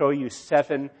would show you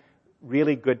 7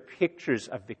 really good pictures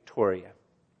of Victoria.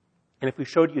 And if we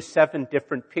showed you 7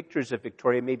 different pictures of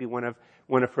Victoria, maybe one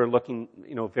of her looking,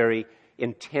 very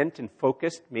intent and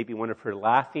focused, maybe one of her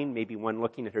laughing, maybe one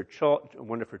looking at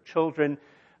one of her children,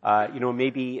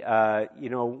 maybe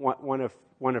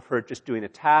one of her just doing a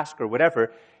task or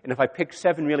whatever. And if I picked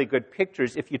 7 really good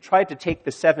pictures, if you tried to take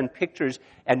the 7 pictures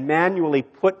and manually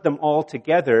put them all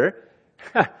together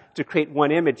to create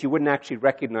one image, you wouldn't actually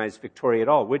recognize Victoria at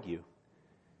all, would you?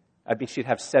 I mean, she'd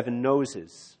have 7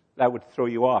 noses. That would throw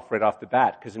you off right off the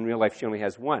bat, because in real life she only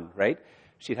has 1, right?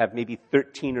 She'd have maybe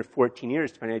 13 or 14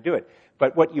 years depending on how you do it.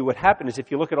 But what would happen is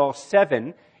if you look at all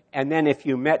 7, and then if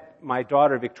you met my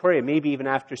daughter Victoria, maybe even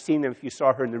after seeing them, if you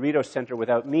saw her in the Rideau Center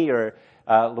without me or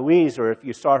Louise, or if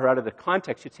you saw her out of the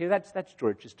context, you'd say, that's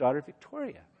George's daughter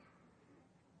Victoria.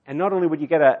 And not only would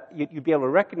you'd be able to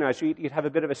recognize her, you'd have a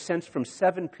bit of a sense from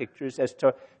 7 pictures as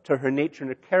to her nature and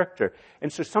her character.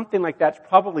 And so something like that's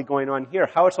probably going on here.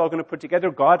 How it's all going to put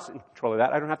together, God's in control of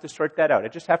that. I don't have to sort that out. I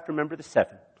just have to remember the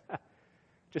 7.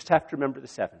 Just have to remember the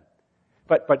 7.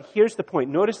 But here's the point.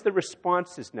 Notice the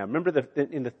responses now. Remember,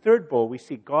 in the third bowl, we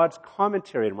see God's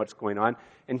commentary on what's going on.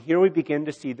 And here we begin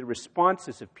to see the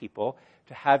responses of people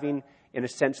to having, in a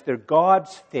sense, their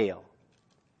gods fail.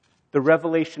 The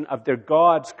revelation of their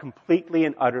gods completely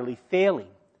and utterly failing.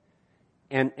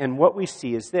 And what we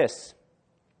see is this.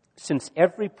 Since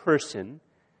every person,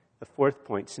 the fourth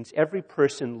point, since every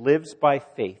person lives by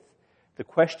faith, the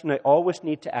question I always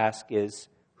need to ask is,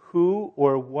 who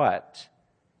or what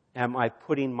am I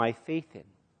putting my faith in?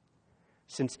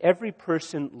 Since every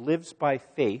person lives by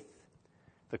faith,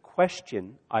 the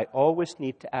question I always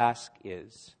need to ask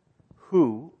is,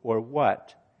 who or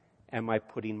what am I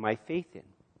putting my faith in?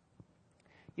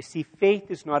 You see, faith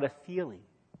is not a feeling.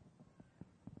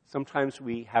 Sometimes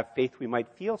we have faith, we might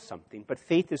feel something, but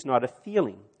faith is not a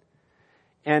feeling.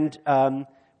 And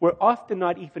we're often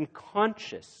not even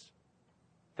conscious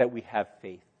that we have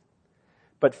faith.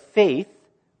 But faith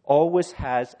always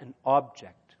has an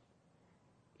object.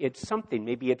 It's something.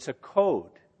 Maybe it's a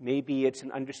code. Maybe it's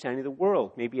an understanding of the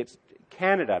world. Maybe it's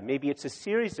Canada. Maybe it's a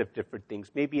series of different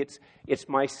things. Maybe it's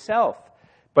myself.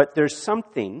 But there's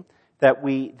something that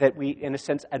we, in a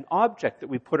sense, an object that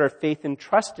we put our faith and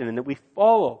trust in and that we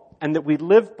follow and that we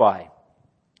live by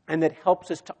and that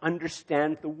helps us to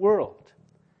understand the world.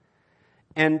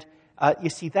 And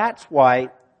you see, that's why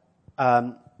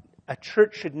a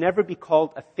church should never be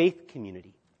called a faith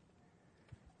community.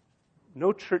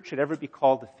 No church should ever be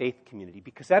called a faith community,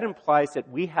 because that implies that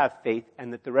we have faith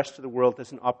and that the rest of the world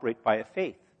doesn't operate by a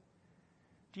faith.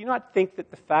 Do you not think that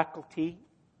the faculty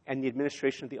and the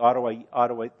administration of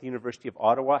the University of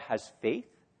Ottawa has faith?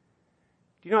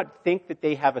 Do you not think that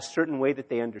they have a certain way that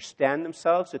they understand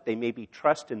themselves, that they maybe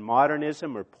trust in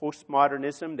modernism or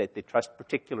postmodernism, that they trust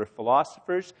particular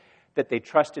philosophers, that they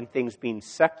trust in things being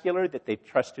secular, that they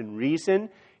trust in reason,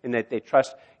 and that they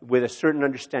trust with a certain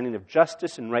understanding of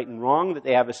justice and right and wrong, that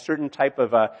they have a certain type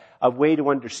of a way to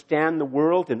understand the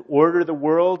world and order the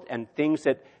world and things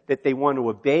that they want to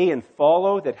obey and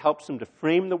follow that helps them to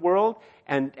frame the world,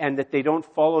 and that they don't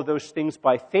follow those things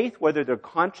by faith, whether they're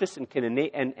conscious and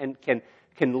can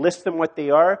can list them what they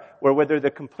are, or whether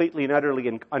they're completely and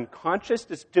utterly unconscious.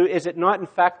 Is it not, in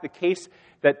fact, the case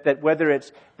that whether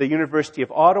it's the University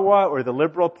of Ottawa or the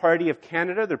Liberal Party of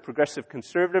Canada, the Progressive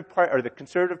Conservative Party, or the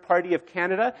Conservative Party of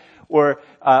Canada, or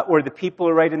the people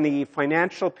who write in the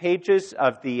financial pages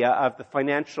of the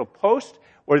Financial Post,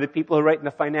 or the people who write in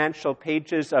the financial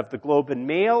pages of the Globe and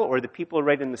Mail, or the people who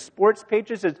write in the sports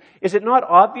pages, is it not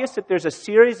obvious that there's a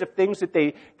series of things that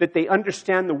they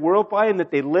understand the world by, and that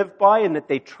they live by, and that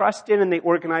they trust in, and they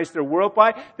organize their world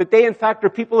by, that they in fact are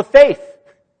people of faith?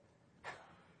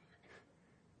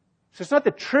 So it's not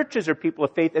that churches are people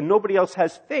of faith and nobody else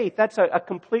has faith. That's a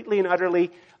completely and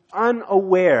utterly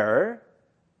unaware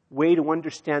way to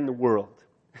understand the world.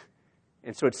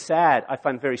 And so it's sad, I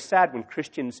find very sad when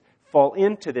Christians fall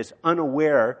into this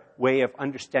unaware way of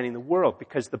understanding the world,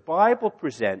 because the Bible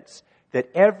presents that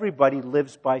everybody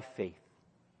lives by faith.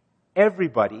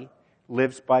 Everybody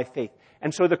lives by faith.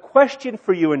 And so the question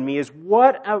for you and me is,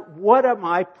 what am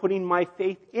I putting my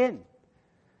faith in?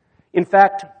 In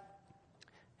fact,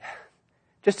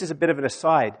 just as a bit of an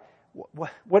aside,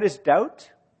 what is doubt?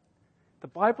 The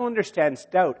Bible understands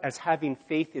doubt as having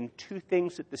faith in two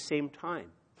things at the same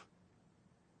time.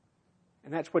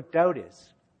 And that's what doubt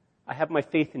is. I have my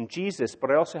faith in Jesus, but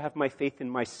I also have my faith in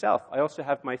myself. I also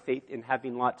have my faith in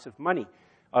having lots of money.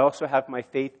 I also have my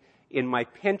faith in my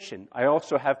pension. I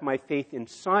also have my faith in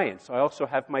science. I also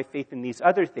have my faith in these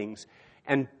other things.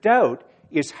 And doubt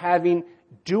is having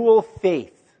dual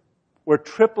faith, or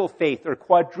triple faith, or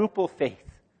quadruple faith.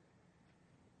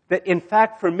 That in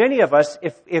fact, for many of us,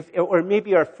 or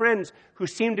maybe our friends who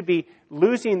seem to be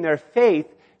losing their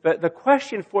faith, the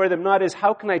question for them not is,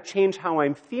 how can I change how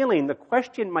I'm feeling? The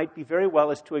question might be very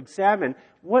well is to examine,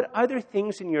 what other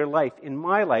things in your life, in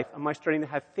my life, am I starting to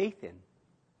have faith in?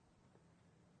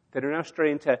 That are now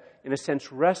starting to, in a sense,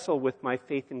 wrestle with my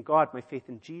faith in God, my faith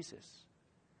in Jesus.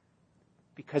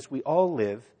 Because we all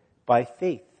live by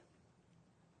faith.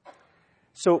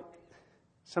 So,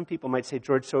 some people might say,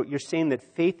 George, so you're saying that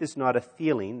faith is not a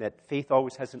feeling, that faith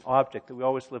always has an object, that we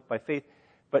always live by faith.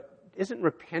 But isn't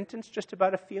repentance just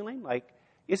about a feeling? Like,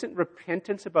 isn't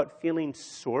repentance about feeling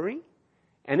sorry?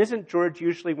 And isn't, George,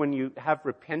 usually when you have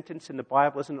repentance in the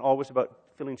Bible, isn't it always about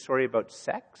feeling sorry about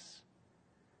sex?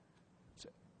 So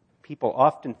people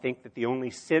often think that the only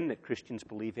sin that Christians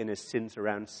believe in is sins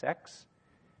around sex,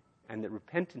 and that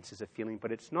repentance is a feeling,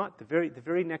 but it's not. The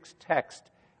very next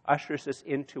text ushers us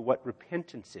into what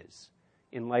repentance is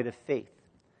in light of faith.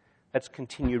 Let's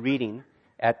continue reading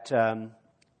at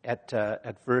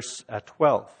verse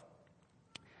 12.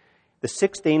 The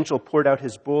sixth angel poured out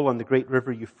his bowl on the great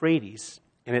river Euphrates,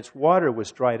 and its water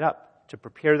was dried up to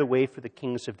prepare the way for the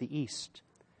kings of the east.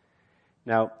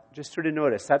 Now, just sort of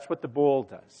notice, that's what the bowl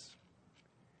does.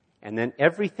 And then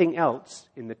everything else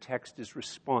in the text is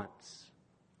response.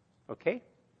 Okay?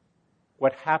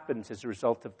 What happens as a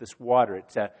result of this water?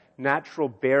 It's a natural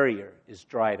barrier is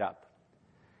dried up.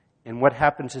 And what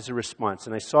happens as a response?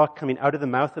 And I saw coming out of the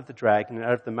mouth of the dragon, and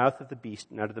out of the mouth of the beast,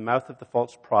 and out of the mouth of the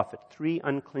false prophet, 3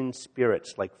 unclean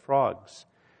spirits like frogs.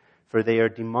 For they are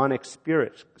demonic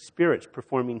spirits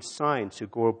performing signs, who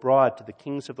go abroad to the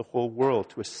kings of the whole world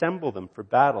to assemble them for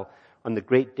battle on the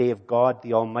great day of God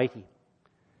the Almighty.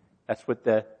 That's what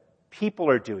the people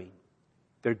are doing.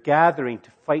 They're gathering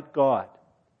to fight God.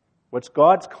 What's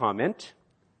God's comment?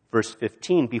 Verse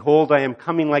 15, Behold, I am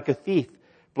coming like a thief.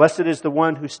 Blessed is the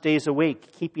one who stays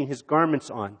awake, keeping his garments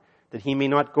on, that he may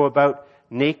not go about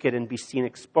naked and be seen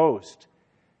exposed.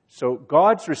 So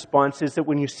God's response is that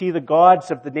when you see the gods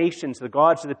of the nations, the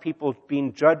gods of the people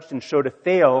being judged and show to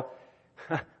fail,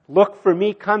 look for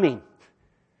me coming.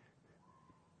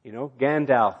 You know,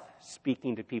 Gandalf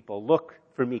speaking to people, look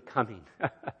for me coming.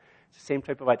 It's the same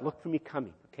type of light, look for me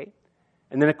coming, okay?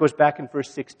 And then it goes back in verse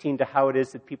 16 to how it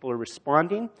is that people are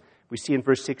responding. We see in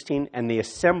verse 16, and they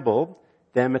assembled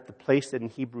them at the place that in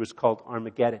Hebrew is called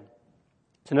Armageddon.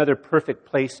 It's another perfect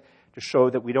place to show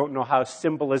that we don't know how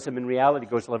symbolism and reality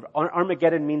goes.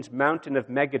 Armageddon means mountain of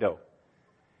Megiddo.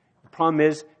 The problem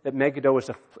is that Megiddo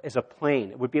is a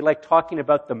plain. It would be like talking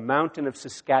about the mountain of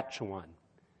Saskatchewan.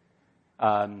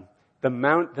 The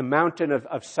mountain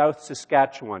of South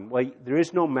Saskatchewan. Well, there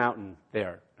is no mountain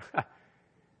there.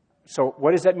 So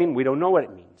what does that mean? We don't know what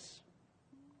it means.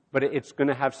 But it's going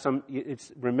to have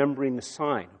it's remembering the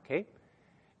sign, okay?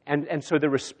 And so the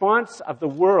response of the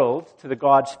world to the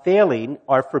gods failing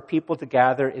are for people to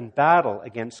gather in battle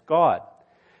against God.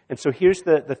 And so here's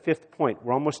the fifth point.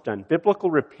 We're almost done.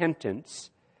 Biblical repentance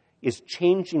is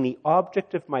changing the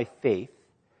object of my faith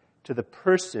to the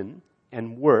person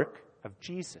and work of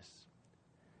Jesus.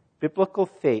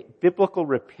 Biblical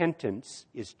repentance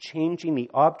is changing the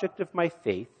object of my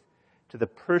faith to the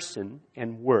person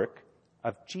and work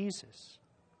of Jesus.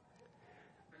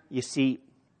 You see,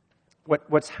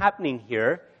 what's happening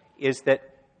here is that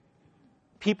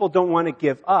people don't want to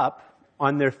give up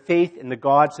on their faith in the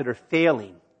gods that are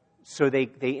failing. So they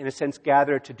in a sense,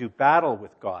 gather to do battle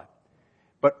with God.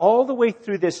 But all the way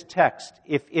through this text,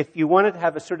 if you wanted to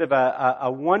have a sort of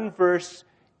a one-verse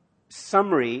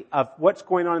summary of what's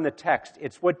going on in the text,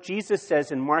 it's what Jesus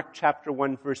says in Mark chapter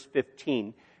 1, verse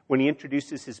 15, when he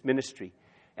introduces his ministry.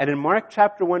 And in Mark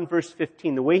chapter 1, verse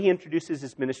 15, the way he introduces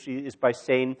his ministry is by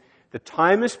saying, "The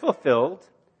time is fulfilled,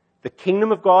 the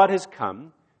kingdom of God has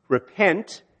come,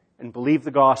 repent and believe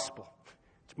the gospel."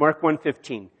 It's Mark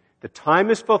 1:15. The time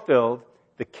is fulfilled,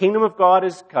 the kingdom of God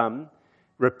has come,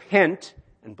 repent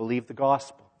and believe the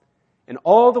gospel. And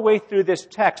all the way through this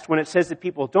text, when it says that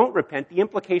people don't repent, the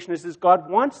implication is God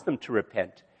wants them to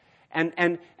repent.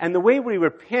 And the way we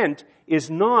repent is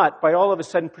not by all of a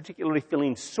sudden particularly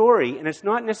feeling sorry, and it's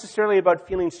not necessarily about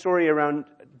feeling sorry around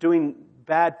doing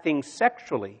bad things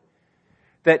sexually.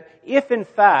 That if in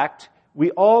fact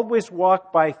we always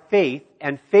walk by faith,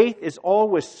 and faith is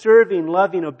always serving,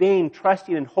 loving, obeying,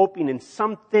 trusting, and hoping in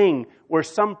something, or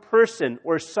some person,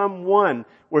 or someone,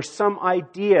 or some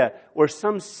idea, or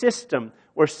some system,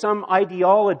 or some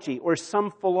ideology, or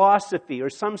some philosophy, or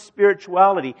some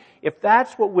spirituality. If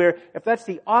that's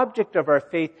the object of our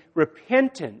faith,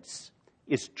 repentance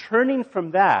is turning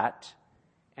from that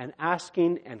and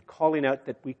asking and calling out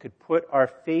that we could put our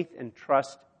faith and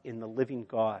trust in the living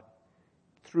God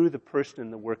through the person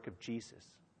and the work of Jesus.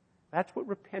 That's what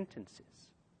repentance is.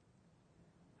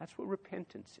 That's what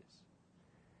repentance is.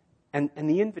 And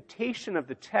the invitation of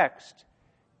the text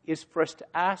is for us to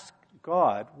ask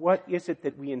God, what is it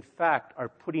that we in fact are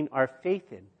putting our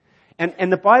faith in?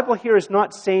 And the Bible here is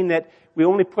not saying that we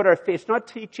only put our faith, it's not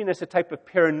teaching us a type of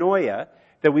paranoia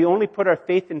that we only put our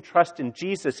faith and trust in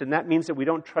Jesus, and that means that we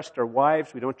don't trust our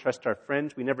wives, we don't trust our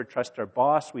friends, we never trust our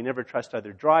boss, we never trust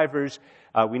other drivers,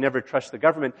 we never trust the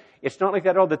government. It's not like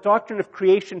that at all. The doctrine of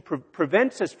creation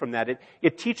prevents us from that.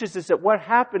 It teaches us that what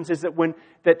happens is that when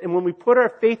we put our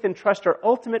faith and trust, our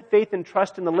ultimate faith and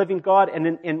trust in the living God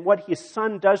and in what His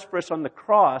Son does for us on the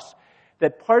cross,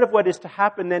 that part of what is to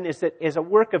happen then is a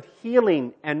work of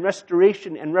healing and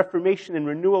restoration and reformation and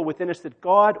renewal within us, that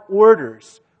God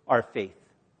orders our faith.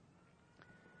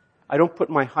 I don't put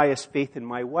my highest faith in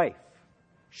my wife.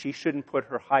 She shouldn't put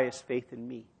her highest faith in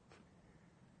me.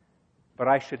 But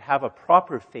I should have a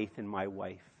proper faith in my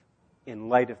wife in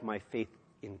light of my faith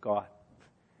in God.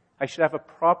 I should have a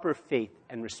proper faith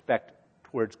and respect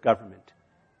towards government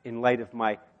in light of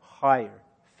my higher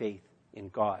faith in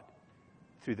God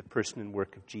through the person and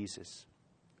work of Jesus.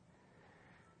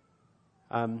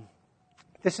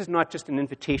 This is not just an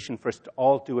invitation for us to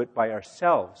all do it by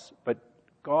ourselves, but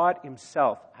God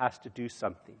Himself has to do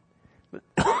something.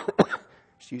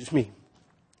 Excuse me.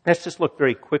 Let's just look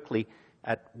very quickly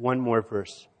at one more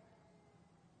verse.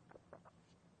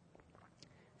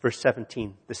 Verse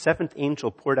 17. The seventh angel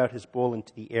poured out his bowl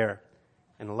into the air,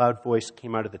 and a loud voice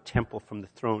came out of the temple from the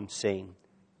throne saying,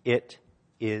 "It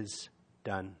is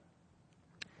done."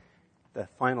 The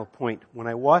final point. When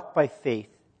I walk by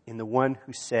faith in the one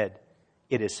who said,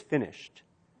 "It is finished,"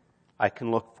 I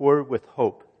can look forward with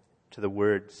hope to the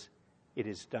words, "It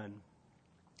is done."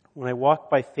 When I walk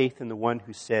by faith in the one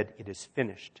who said, "It is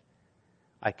finished,"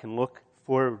 I can look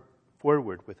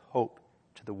forward with hope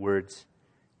to the words,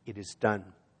 "It is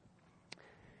done."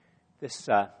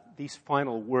 These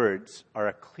final words are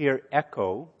a clear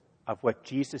echo of what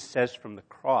Jesus says from the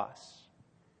cross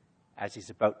as He's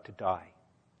about to die.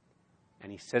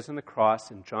 And He says on the cross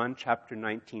in John chapter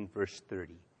 19, verse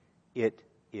 30, "It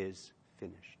is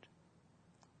finished."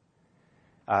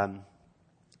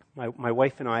 My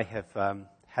wife and I have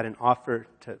had an offer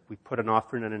we put an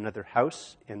offer in on another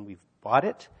house, and we've bought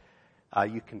it.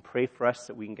 You can pray for us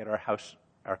that we can get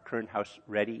our current house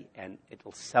ready, and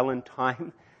it'll sell in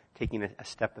time, taking a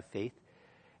step of faith.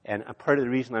 And a part of the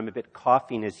reason I'm a bit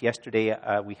coughing is yesterday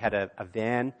we had a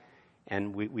van,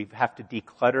 and we have to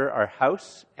declutter our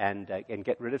house and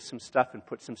get rid of some stuff and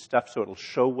put some stuff so it'll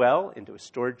show well into a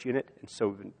storage unit. And so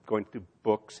we've been going through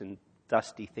books and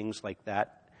dusty things like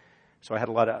that. So I had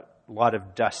a lot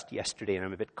of dust yesterday, and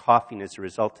I'm a bit coughing as a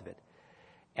result of it.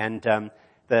 And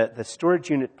the storage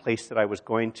unit place that I was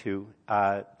going to,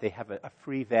 they have a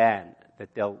free van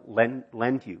that they'll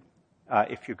lend you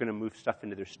if you're going to move stuff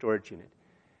into their storage unit.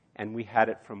 And we had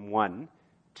it from 1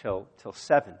 till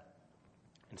 7.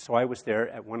 And so I was there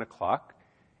at 1 o'clock,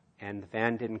 and the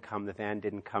van didn't come, the van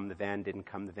didn't come, the van didn't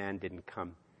come, the van didn't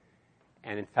come.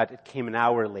 And in fact, it came an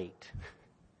hour late.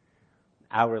 An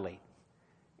hour late.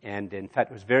 And in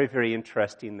fact, it was very, very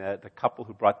interesting. The couple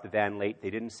who brought the van late, they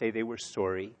didn't say they were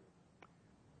sorry.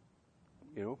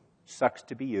 Sucks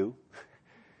to be you.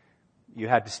 You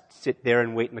had to sit there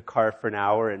and wait in the car for an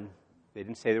hour, and they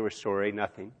didn't say they were sorry,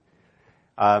 nothing.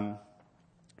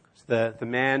 The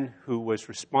man who was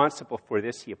responsible for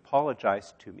this, he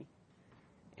apologized to me.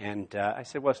 And I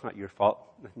said, well, it's not your fault.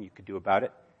 Nothing you could do about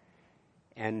it.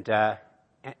 And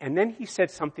then he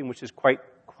said something which is quite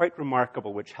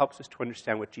remarkable, which helps us to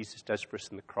understand what Jesus does for us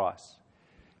on the cross.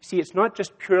 See, it's not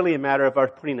just purely a matter of our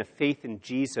putting a faith in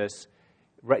Jesus,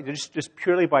 right? Just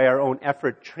purely by our own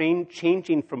effort,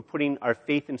 changing from putting our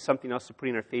faith in something else to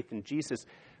putting our faith in Jesus.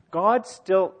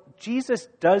 Jesus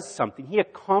does something. He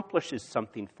accomplishes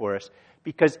something for us.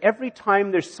 Because every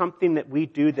time there's something that we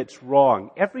do that's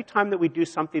wrong, every time that we do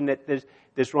something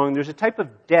that's wrong, there's a type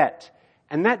of debt.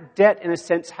 And that debt, in a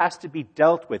sense, has to be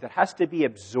dealt with. It has to be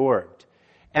absorbed.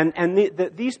 And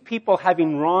these people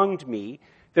having wronged me,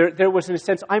 there was, in a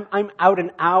sense, I'm out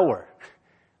an hour.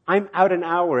 I'm out an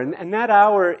hour. And that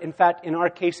hour, in fact, in our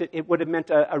case, it would have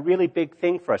meant a really big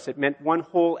thing for us. It meant one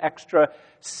whole extra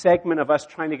segment of us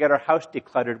trying to get our house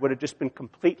decluttered would have just been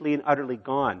completely and utterly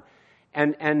gone.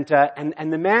 And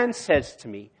the man says to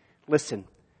me, listen,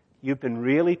 you've been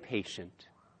really patient,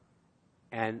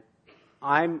 and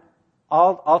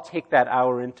I'll take that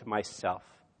hour into myself,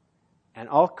 and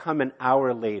I'll come an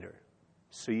hour later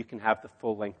so you can have the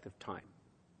full length of time.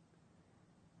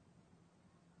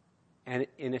 And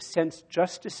in a sense,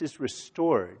 justice is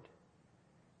restored,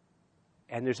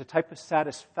 and there's a type of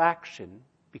satisfaction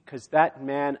because that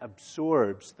man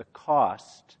absorbs the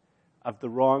cost of the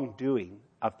wrongdoing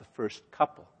of the first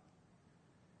couple.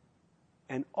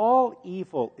 And all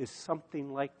evil is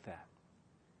something like that.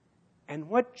 And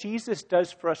what Jesus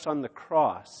does for us on the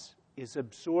cross is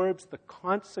absorbs the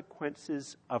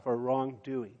consequences of our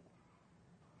wrongdoing.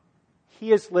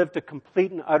 He has lived a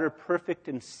complete and utter, perfect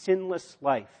and sinless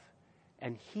life,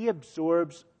 and he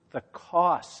absorbs the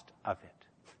cost of it.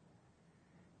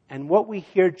 And what we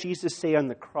hear Jesus say on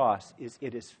the cross is,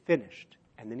 "It is finished,"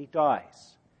 and then he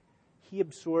dies. He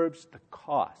absorbs the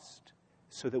cost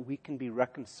so that we can be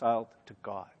reconciled to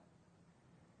God.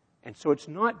 And so it's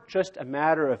not just a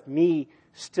matter of me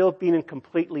still being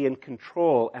completely in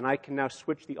control and I can now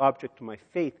switch the object to my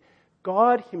faith.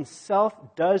 God himself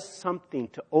does something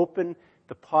to open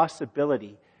the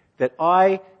possibility that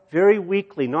I, very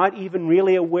weakly, not even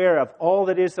really aware of all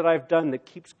that is that I've done that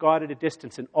keeps God at a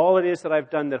distance and all it is that I've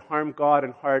done that harm God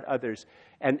and hurt others.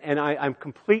 And I'm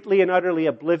completely and utterly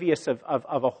oblivious of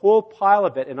a whole pile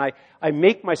of it. And I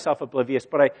make myself oblivious,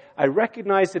 but I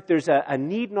recognize that there's a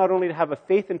need not only to have a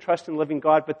faith and trust in the living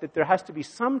God, but that there has to be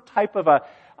some type of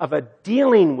a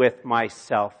dealing with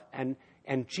myself. And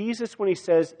Jesus, when he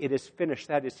says, "It is finished,"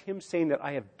 that is him saying that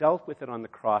I have dealt with it on the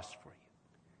cross for you.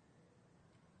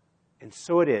 And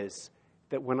so it is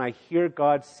that when I hear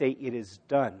God say, "It is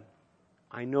done,"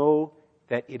 I know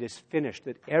that it is finished,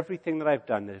 that everything that I've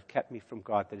done that have kept me from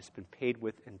God, that has been paid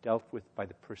with and dealt with by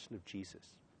the person of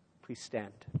Jesus. Please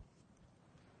stand.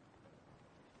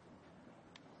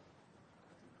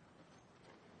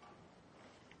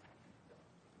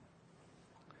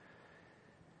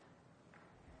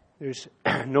 There's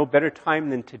no better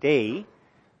time than today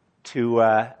to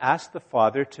ask the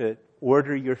Father to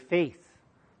order your faith.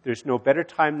 There's no better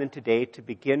time than today to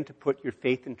begin to put your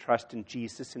faith and trust in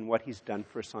Jesus and what he's done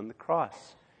for us on the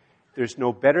cross. There's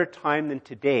no better time than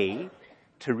today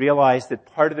to realize that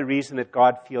part of the reason that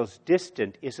God feels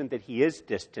distant isn't that he is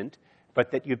distant, but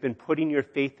that you've been putting your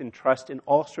faith and trust in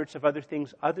all sorts of other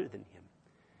things other than him.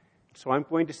 So I'm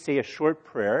going to say a short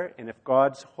prayer, and if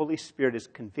God's Holy Spirit is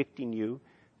convicting you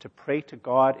to pray to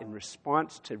God in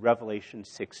response to Revelation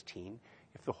 16,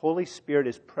 if the Holy Spirit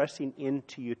is pressing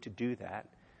into you to do that,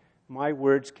 my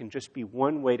words can just be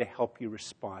one way to help you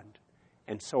respond.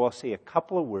 And so I'll say a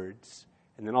couple of words,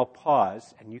 and then I'll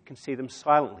pause, and you can say them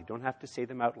silently. Don't have to say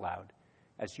them out loud,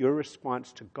 as your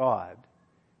response to God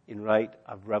in light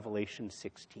of Revelation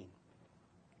 16.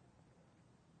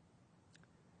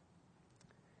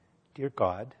 Dear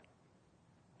God,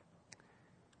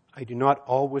 I do not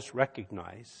always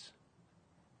recognize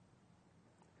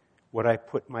what I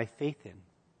put my faith in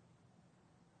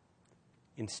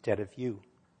instead of you.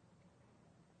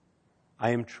 I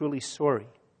am truly sorry.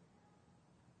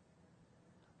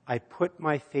 I put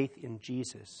my faith in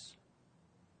Jesus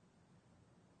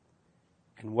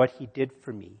and what he did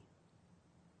for me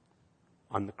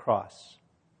on the cross.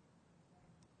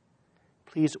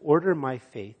 Please order my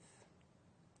faith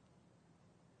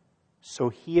so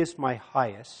he is my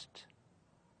highest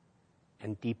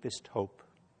and deepest hope.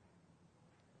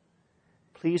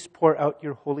 Please pour out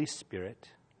your Holy Spirit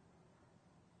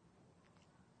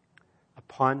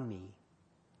upon me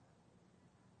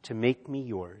to make me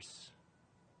yours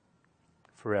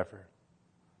forever.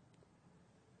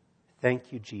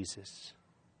 Thank you, Jesus.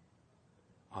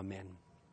 Amen.